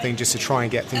or something just to try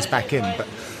and get things back in. But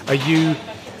are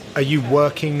you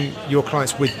working your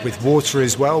clients with water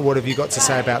as well? What have you got to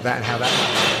say about that and how that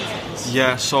works?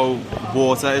 Yeah, so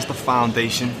water is the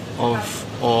foundation of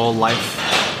all life.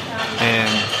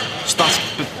 So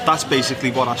that's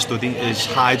basically what I study, is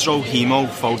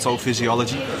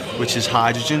hydrohemophotophysicology, which is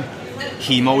hydrogen.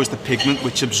 Hemo is the pigment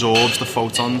which absorbs the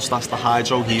photons. That's the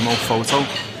hydrohemophoto.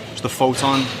 So the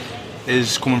photon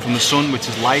is coming from the sun, which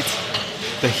is light.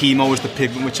 The hemo is the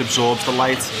pigment which absorbs the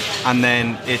light, and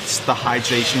then it's the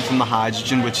hydration from the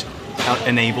hydrogen which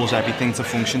enables everything to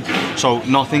function. So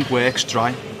nothing works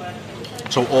dry.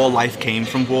 So all life came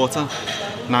from water.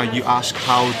 Now you ask,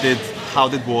 how did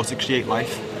water create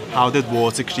life? How did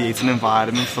water create an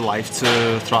environment for life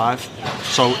to thrive?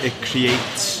 So it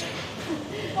creates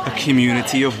a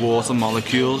community of water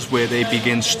molecules where they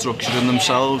begin structuring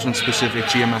themselves in specific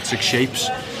geometric shapes,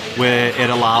 where it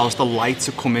allows the light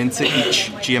to come into each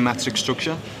geometric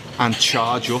structure and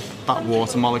charge up that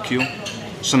water molecule.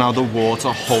 So now the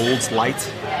water holds light,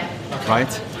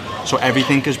 right? So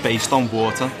everything is based on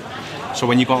water. So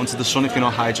when you go out into the sun, if you're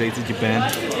not hydrated, you burn.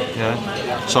 Yeah.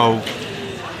 So,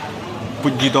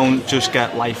 but you don't just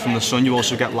get light from the sun, you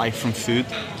also get light from food,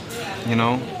 you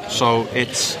know? So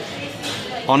it's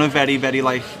on a very, very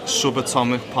like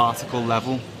subatomic particle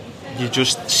level, you're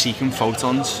just seeking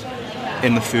photons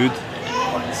in the food.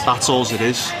 That's all it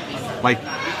is. Like,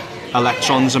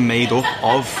 electrons are made up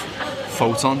of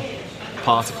photon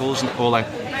particles, or like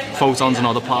photons and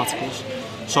other particles.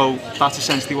 So that's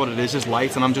essentially what it is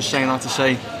light. And I'm just saying that to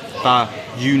say that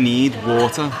you need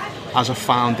water as a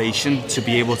foundation to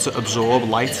be able to absorb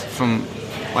light from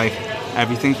like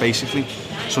everything basically.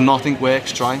 So nothing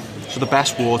works dry. So the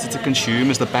best water to consume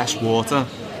is the best water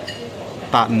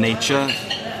that nature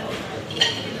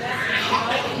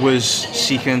was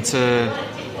seeking to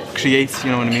create,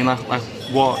 you know what I mean? Like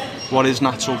what is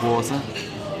natural water?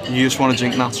 You just want to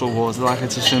drink natural water, like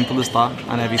it's as simple as that,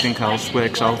 and everything else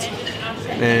works out.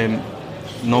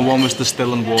 No one was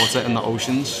distilling water in the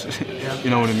oceans, you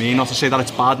know what I mean? Not to say that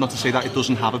it's bad, not to say that it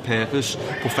doesn't have a purpose,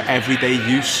 but for everyday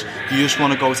use, you just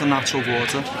want to go to natural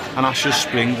water, and that's just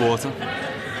spring water,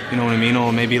 you know what I mean?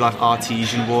 Or maybe like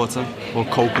artesian water, or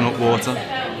coconut water.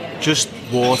 Just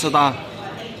water that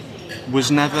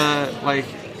was never like,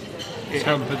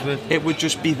 it would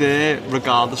just be there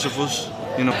regardless of us.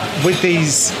 You know. With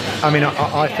these, I mean,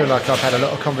 I feel like I've had a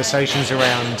lot of conversations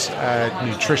around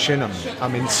nutrition.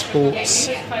 I'm in sports,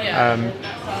 the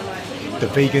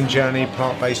vegan journey,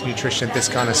 plant-based nutrition, this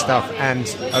kind of stuff, and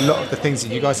a lot of the things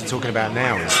that you guys are talking about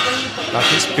now is like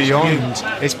it's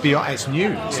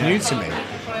new to me.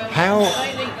 How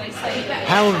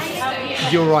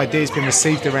have your ideas been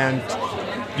received around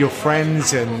your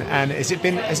friends, and has it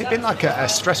been like a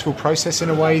stressful process in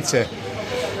a way to?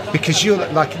 Because you're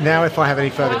like, now if I have any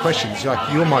further questions,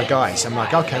 you're my guys. I'm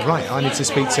like, okay, right, I need to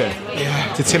speak to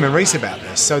Tim and Reese about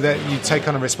this, so that you take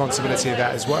on a responsibility of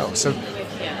that as well. So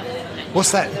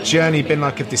what's that journey been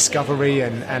like of discovery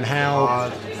and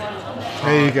how...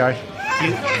 There you go.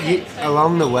 You,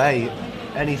 along the way,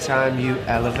 anytime you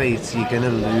elevate, you're going to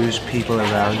lose people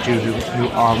around you who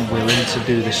aren't willing to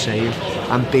do the same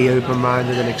and be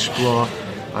open-minded and explore.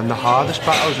 And the hardest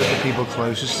battles with the people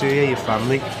closest to you, your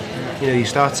family. You know, you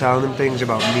start telling them things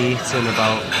about meat and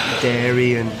about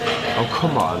dairy and, oh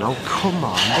come on, don't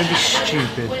be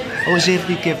stupid. Oh, as if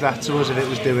they'd give that to us if it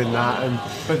was doing that. And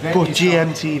but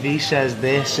GMTV says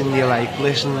this, and you're like,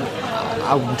 listen,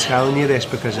 I'm telling you this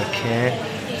because I care,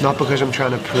 not because I'm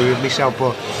trying to prove myself,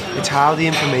 but it's how the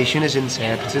information is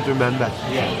interpreted, remember.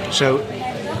 So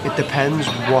it depends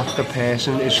what the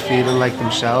person is feeling like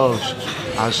themselves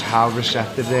as how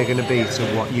receptive they're going to be to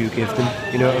what you give them,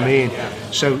 you know what I mean?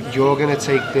 So you're going to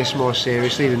take this more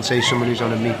seriously than say someone who's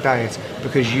on a meat diet,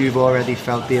 because you've already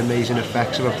felt the amazing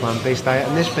effects of a plant-based diet,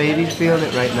 and this baby's feeling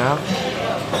it right now.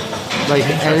 Like,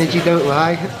 energy don't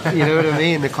lie, you know what I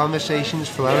mean? The conversation's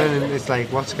flowing and it's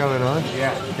like, what's going on?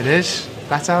 Yeah. It is.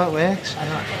 That's how it works.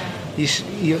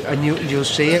 You'll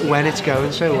see it when it's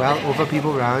going so well. Other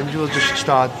people around you will just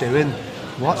start doing,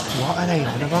 what are they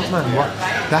on about, man?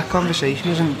 That conversation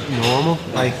isn't normal,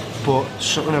 like, but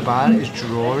something about it is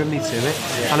drawing me to it.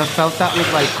 And I felt that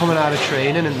with like coming out of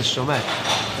training in the summer,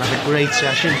 like a great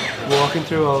session, walking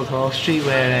through Old Hall Street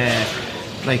where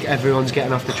like everyone's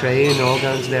getting off the train, all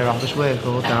going to their office work,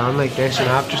 all down like this, and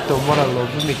I've just done what I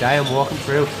love with my day. I'm walking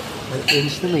through and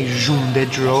instantly, zoom, they're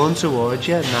drawn towards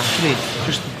you naturally.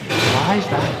 Just why is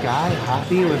that guy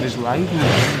happy with his life? You know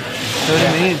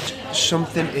what I mean?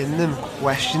 Something in them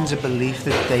questions a belief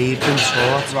that they've been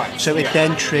taught. Right. So it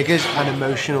then triggers an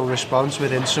emotional response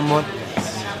within someone.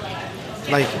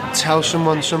 Like, tell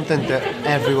someone something that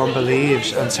everyone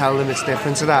believes and tell them it's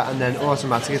different to that, and then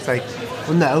automatically it's like,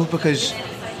 well, no, because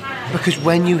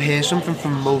when you hear something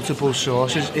from multiple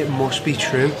sources, it must be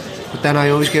true. But then I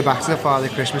always go back to the Father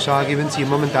Christmas argument. Your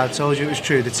mum and dad told you it was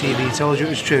true, the TV told you it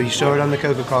was true, you saw it on the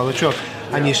Coca-Cola truck,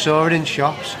 and you saw it in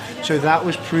shops. So that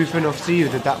was proof enough to you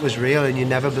that that was real, and you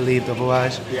never believed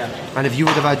otherwise. Yeah. And if you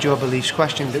would have had your beliefs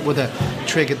questioned, it would have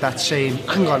triggered that same,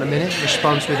 hang on a minute,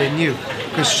 response within you.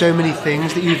 Because so many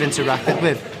things that you've interacted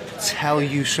with tell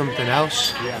you something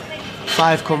else. Yeah.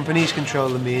 5 companies control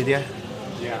the media.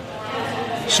 Yeah.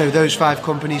 So those 5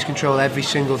 companies control every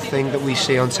single thing that we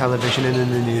see on television and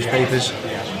in the newspapers.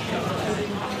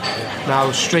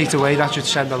 Now, straight away, that should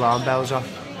send alarm bells off.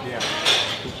 Yeah.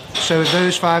 So if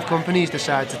those 5 companies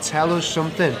decide to tell us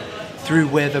something through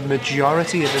where the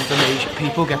majority of information,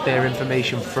 people get their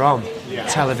information from,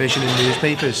 television and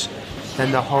newspapers,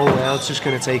 then the whole world's just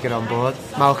going to take it on board.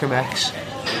 Malcolm X,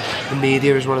 the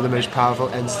media is one of the most powerful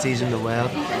entities in the world.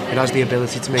 It has the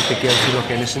ability to make the guilty look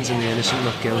innocent and the innocent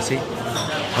look guilty.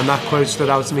 And that quote stood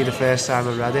out to me the first time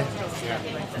I read it.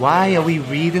 Why are we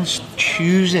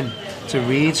choosing to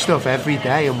read stuff every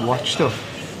day and watch stuff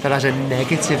that has a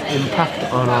negative impact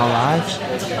on our lives?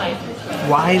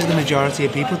 Why is the majority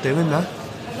of people doing that?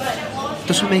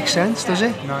 Doesn't make sense, does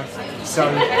it? No. So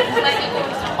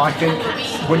I think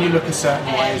when you look a certain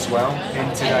way as well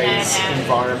in today's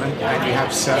environment, and you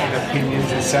have certain opinions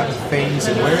and certain things,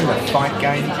 and we're in the fight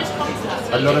game.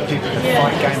 A lot of people in the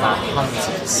fight game are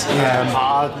hunters.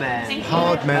 Hard men.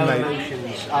 Hard men, No mate.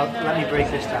 emotions. Let me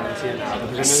break this down to you now,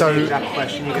 because I know So, the exact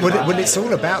question you're going to well, ask. it's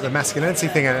all about the masculinity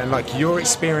thing, and like your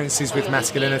experiences with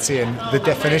masculinity and the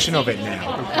definition of it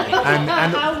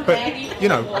now. But you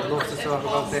know, I'd love to talk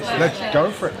about this. let's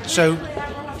go for it. So,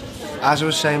 as I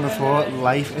was saying before,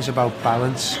 life is about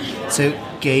balance. To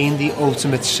gain the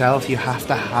ultimate self, you have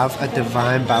to have a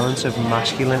divine balance of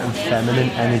masculine and feminine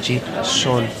energy,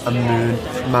 sun and moon,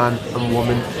 man and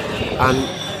woman. And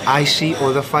I see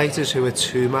other fighters who are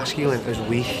too masculine as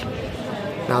weak.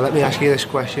 Now let me ask you this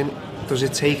question. Does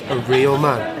it take a real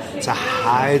man to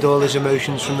hide all his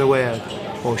emotions from the world,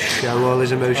 or show all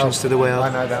his emotions to the world?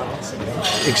 I know that answer.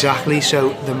 Yeah. Exactly,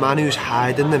 so the man who's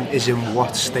hiding them is in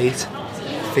what state?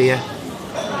 Fear.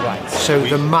 Right. So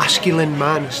the masculine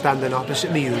man standing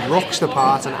opposite me, who looks the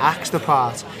part and acts the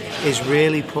part, is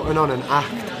really putting on an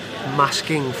act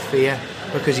masking fear,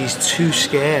 because he's too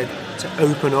scared to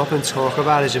open up and talk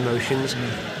about his emotions.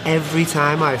 Every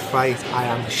time I fight, I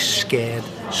am scared,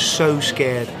 so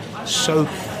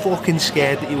fucking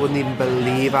scared that you wouldn't even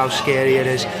believe how scary it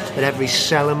is, that every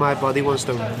cell in my body wants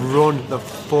to run the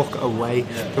fuck away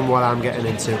from what I'm getting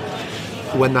into.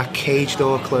 When that cage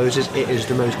door closes, it is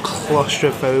the most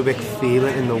claustrophobic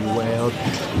feeling in the world.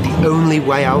 The only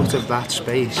way out of that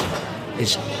space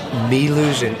is me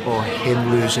losing or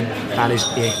him losing. That is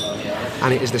it.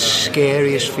 And it is the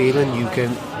scariest feeling you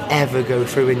can ever go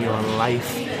through in your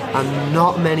life. And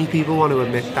not many people want to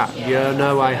admit that. Yeah,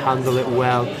 no, I handle it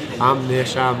well. I'm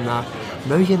this, I'm that.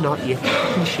 No, you're not. You're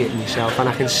fucking shitting yourself, and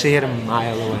I can see it a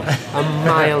mile away. A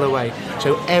mile away.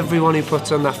 So everyone who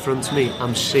puts on that front to me,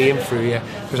 I'm seeing through you,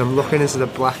 because I'm looking into the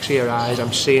blacks of your eyes.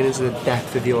 I'm seeing into the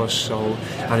depth of your soul.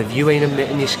 And if you ain't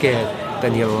admitting you're scared,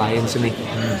 then you're lying to me.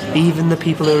 Even the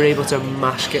people who are able to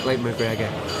mask it like McGregor,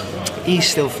 he's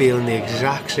still feeling the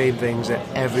exact same things that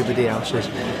everybody else is.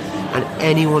 And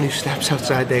anyone who steps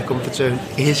outside their comfort zone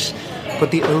is. But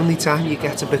the only time you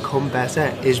get to become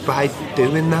better is by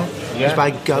doing that. Is by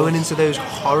going into those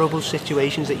horrible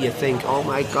situations that you think, oh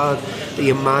my God, that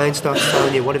your mind starts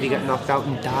telling you, what if you get knocked out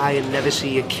and die and never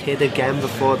see your kid again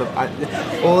before the...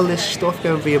 all this stuff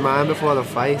going through your mind before the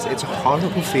fight, it's a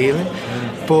horrible feeling.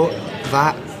 But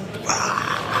that,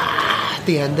 at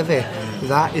the end of it,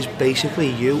 that is basically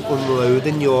you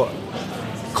unloading your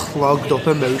clogged up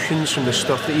emotions from the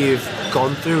stuff that you've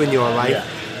gone through in your life.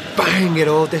 Bang, it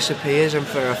all disappears, and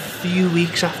for a few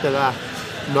weeks after that,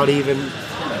 not even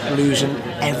losing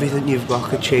everything you've got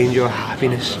could change your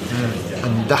happiness.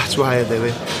 And that's why I do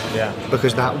it.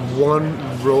 Because that one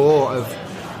roar of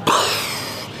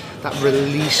that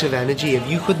release of energy, if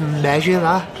you could measure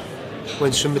that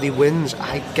when somebody wins,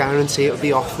 I guarantee it would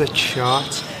be off the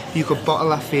charts. If you could bottle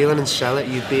that feeling and sell it,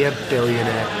 you'd be a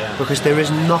billionaire. Because there is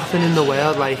nothing in the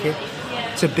world like it.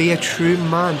 To be a true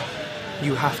man,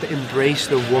 you have to embrace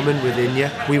the woman within you.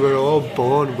 We were all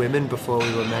born women before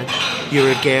we were men.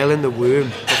 You're a girl in the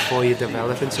womb before you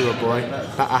develop into a boy.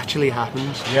 That actually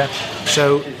happens. Yeah.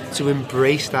 So to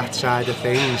embrace that side of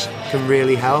things can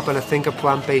really help, and I think a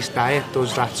plant-based diet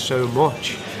does that so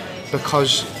much,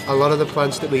 because a lot of the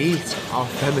plants that we eat are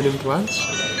feminine plants.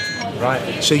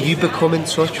 Right. So you become in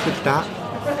touch with that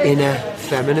inner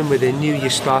feminine within you. You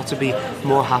start to be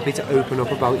more happy to open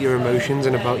up about your emotions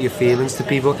and about your feelings to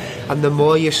people, and the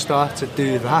more you start to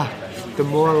do that, the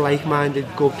more like-minded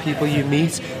good people you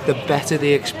meet, the better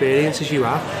the experiences you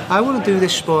have. I want to do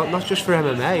this sport not just for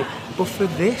MMA, but for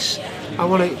this. I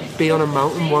want to be on a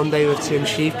mountain one day with Tim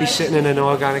Sheaf, be sitting in an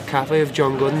organic cafe with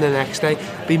John Gooden the next day,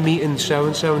 be meeting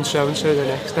so-and-so and so-and-so the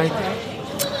next day.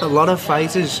 A lot of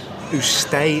fighters who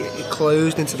stay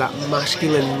closed into that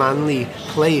masculine, manly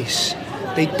place,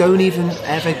 they don't even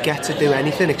ever get to do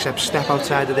anything except step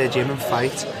outside of their gym and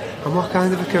fight. And what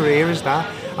kind of a career is that?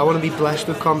 I want to be blessed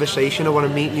with conversation, I want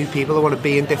to meet new people, I want to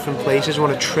be in different places, I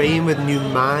want to train with new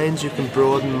minds who can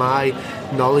broaden my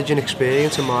knowledge and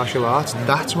experience in martial arts.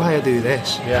 That's why I do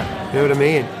this. Yeah. You know what I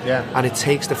mean? Yeah. And it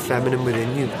takes the feminine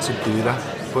within you to do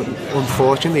that. But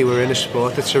unfortunately, we're in a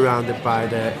sport that's surrounded by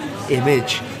the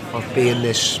image of being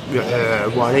this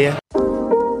warrior.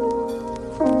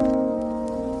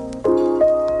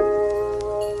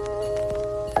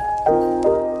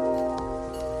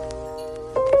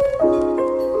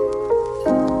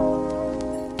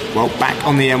 Well, back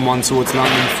on the M1 towards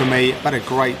London for me. I've had a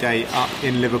great day up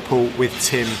in Liverpool with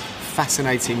Tim.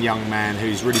 Fascinating young man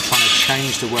who's really trying to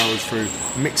change the world through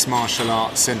mixed martial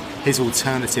arts and his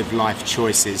alternative life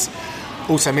choices.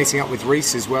 Also meeting up with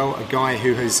Reese as well, a guy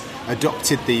who has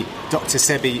adopted the Dr.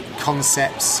 Sebi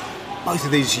concepts. Both of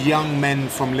these young men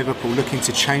from Liverpool looking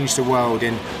to change the world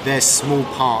in their small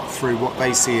part through what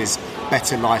they see as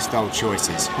better lifestyle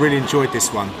choices. Really enjoyed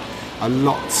this one. A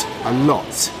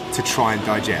lot to try and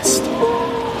digest.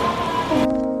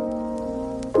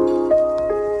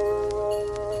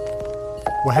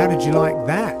 Well, how did you like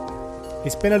that?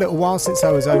 It's been a little while since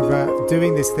I was over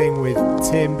doing this thing with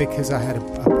Tim because I had a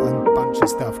bunch of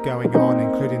stuff going on,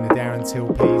 including the Darren Till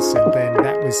piece, and then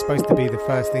that was supposed to be the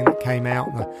first thing that came out.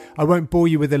 I won't bore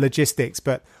you with the logistics,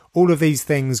 but all of these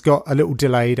things got a little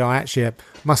delayed. I actually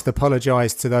must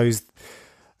apologise to those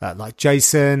like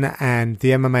Jason and the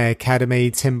MMA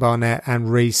Academy, Tim Barnett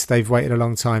and Reese. They've waited a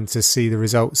long time to see the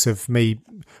results of me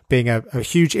being a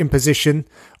huge imposition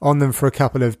on them for a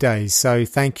couple of days. So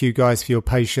thank you guys for your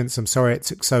patience. I'm sorry it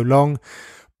took so long,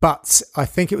 but I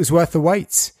think it was worth the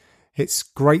wait. It's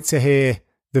great to hear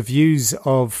the views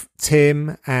of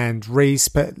Tim and Reese,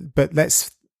 but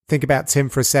let's think about Tim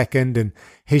for a second and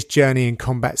his journey in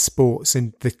combat sports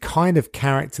and the kind of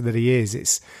character that he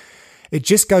is. It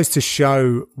just goes to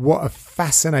show what a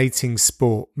fascinating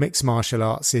sport mixed martial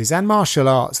arts is, and martial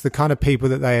arts, the kind of people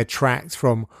that they attract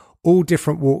from all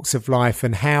different walks of life,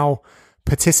 and how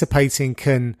participating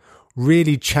can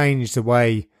really change the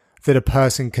way that a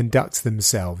person conducts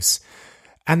themselves.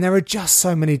 And there are just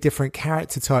so many different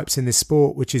character types in this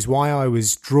sport, which is why I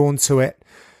was drawn to it.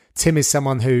 Tim is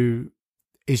someone who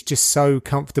is just so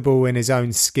comfortable in his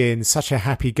own skin, such a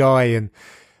happy guy, and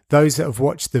those that have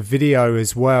watched the video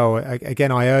as well, again,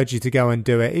 I urge you to go and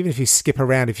do it. Even if you skip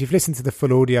around, if you've listened to the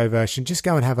full audio version, just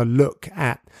go and have a look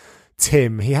at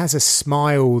Tim. He has a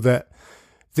smile that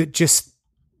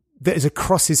is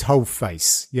across his whole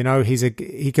face. You know,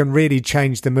 he can really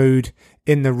change the mood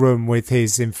in the room with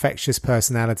his infectious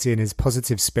personality and his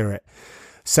positive spirit.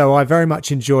 So I very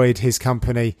much enjoyed his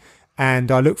company,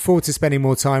 and I look forward to spending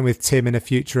more time with Tim in the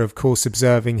future, of course,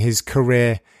 observing his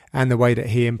career and the way that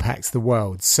he impacts the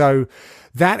world. So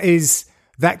that is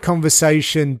that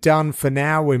conversation done for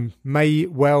now. We may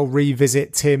well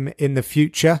revisit Tim in the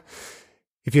future.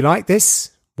 If you like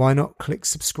this, why not click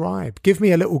subscribe? Give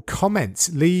me a little comment.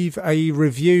 Leave a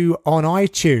review on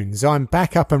iTunes. I'm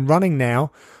back up and running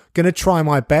now. Going to try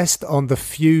my best on the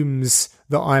fumes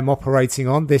that I'm operating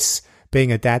on. This being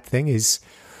a dad thing is,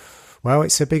 well,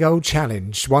 it's a big old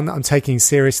challenge, one that I'm taking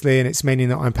seriously, and it's meaning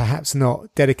that I'm perhaps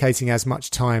not dedicating as much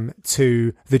time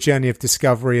to the journey of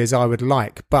discovery as I would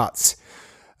like. But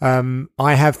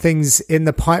I have things in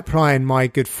the pipeline, my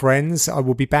good friends. I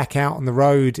will be back out on the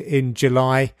road in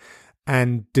July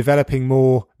and developing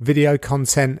more video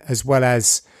content, as well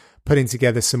as putting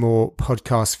together some more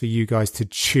podcasts for you guys to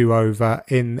chew over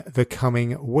in the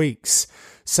coming weeks.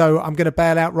 So I'm going to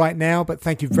bail out right now, but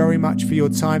thank you very much for your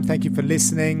time. Thank you for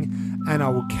listening, and I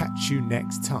will catch you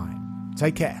next time.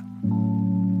 Take care.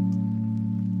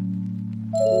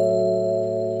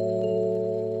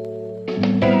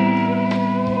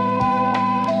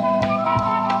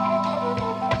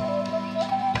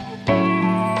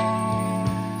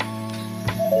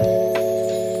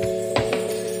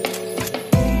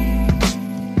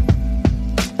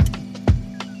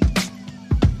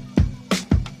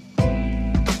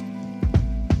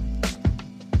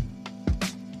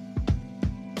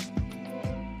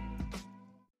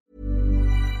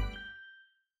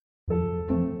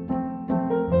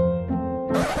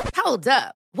 Hold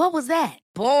up. What was that?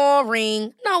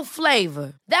 Boring. No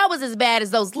flavor. That was as bad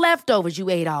as those leftovers you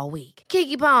ate all week.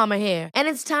 Keke Palmer here, and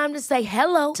it's time to say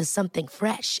hello to something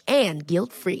fresh and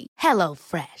guilt-free. Hello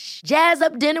Fresh. Jazz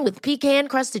up dinner with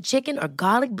pecan-crusted chicken or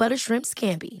garlic butter shrimp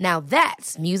scampi. Now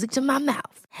that's music to my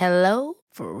mouth. Hello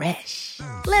Fresh.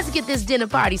 Let's get this dinner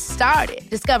party started.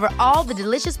 Discover all the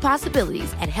delicious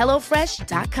possibilities at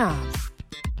hellofresh.com.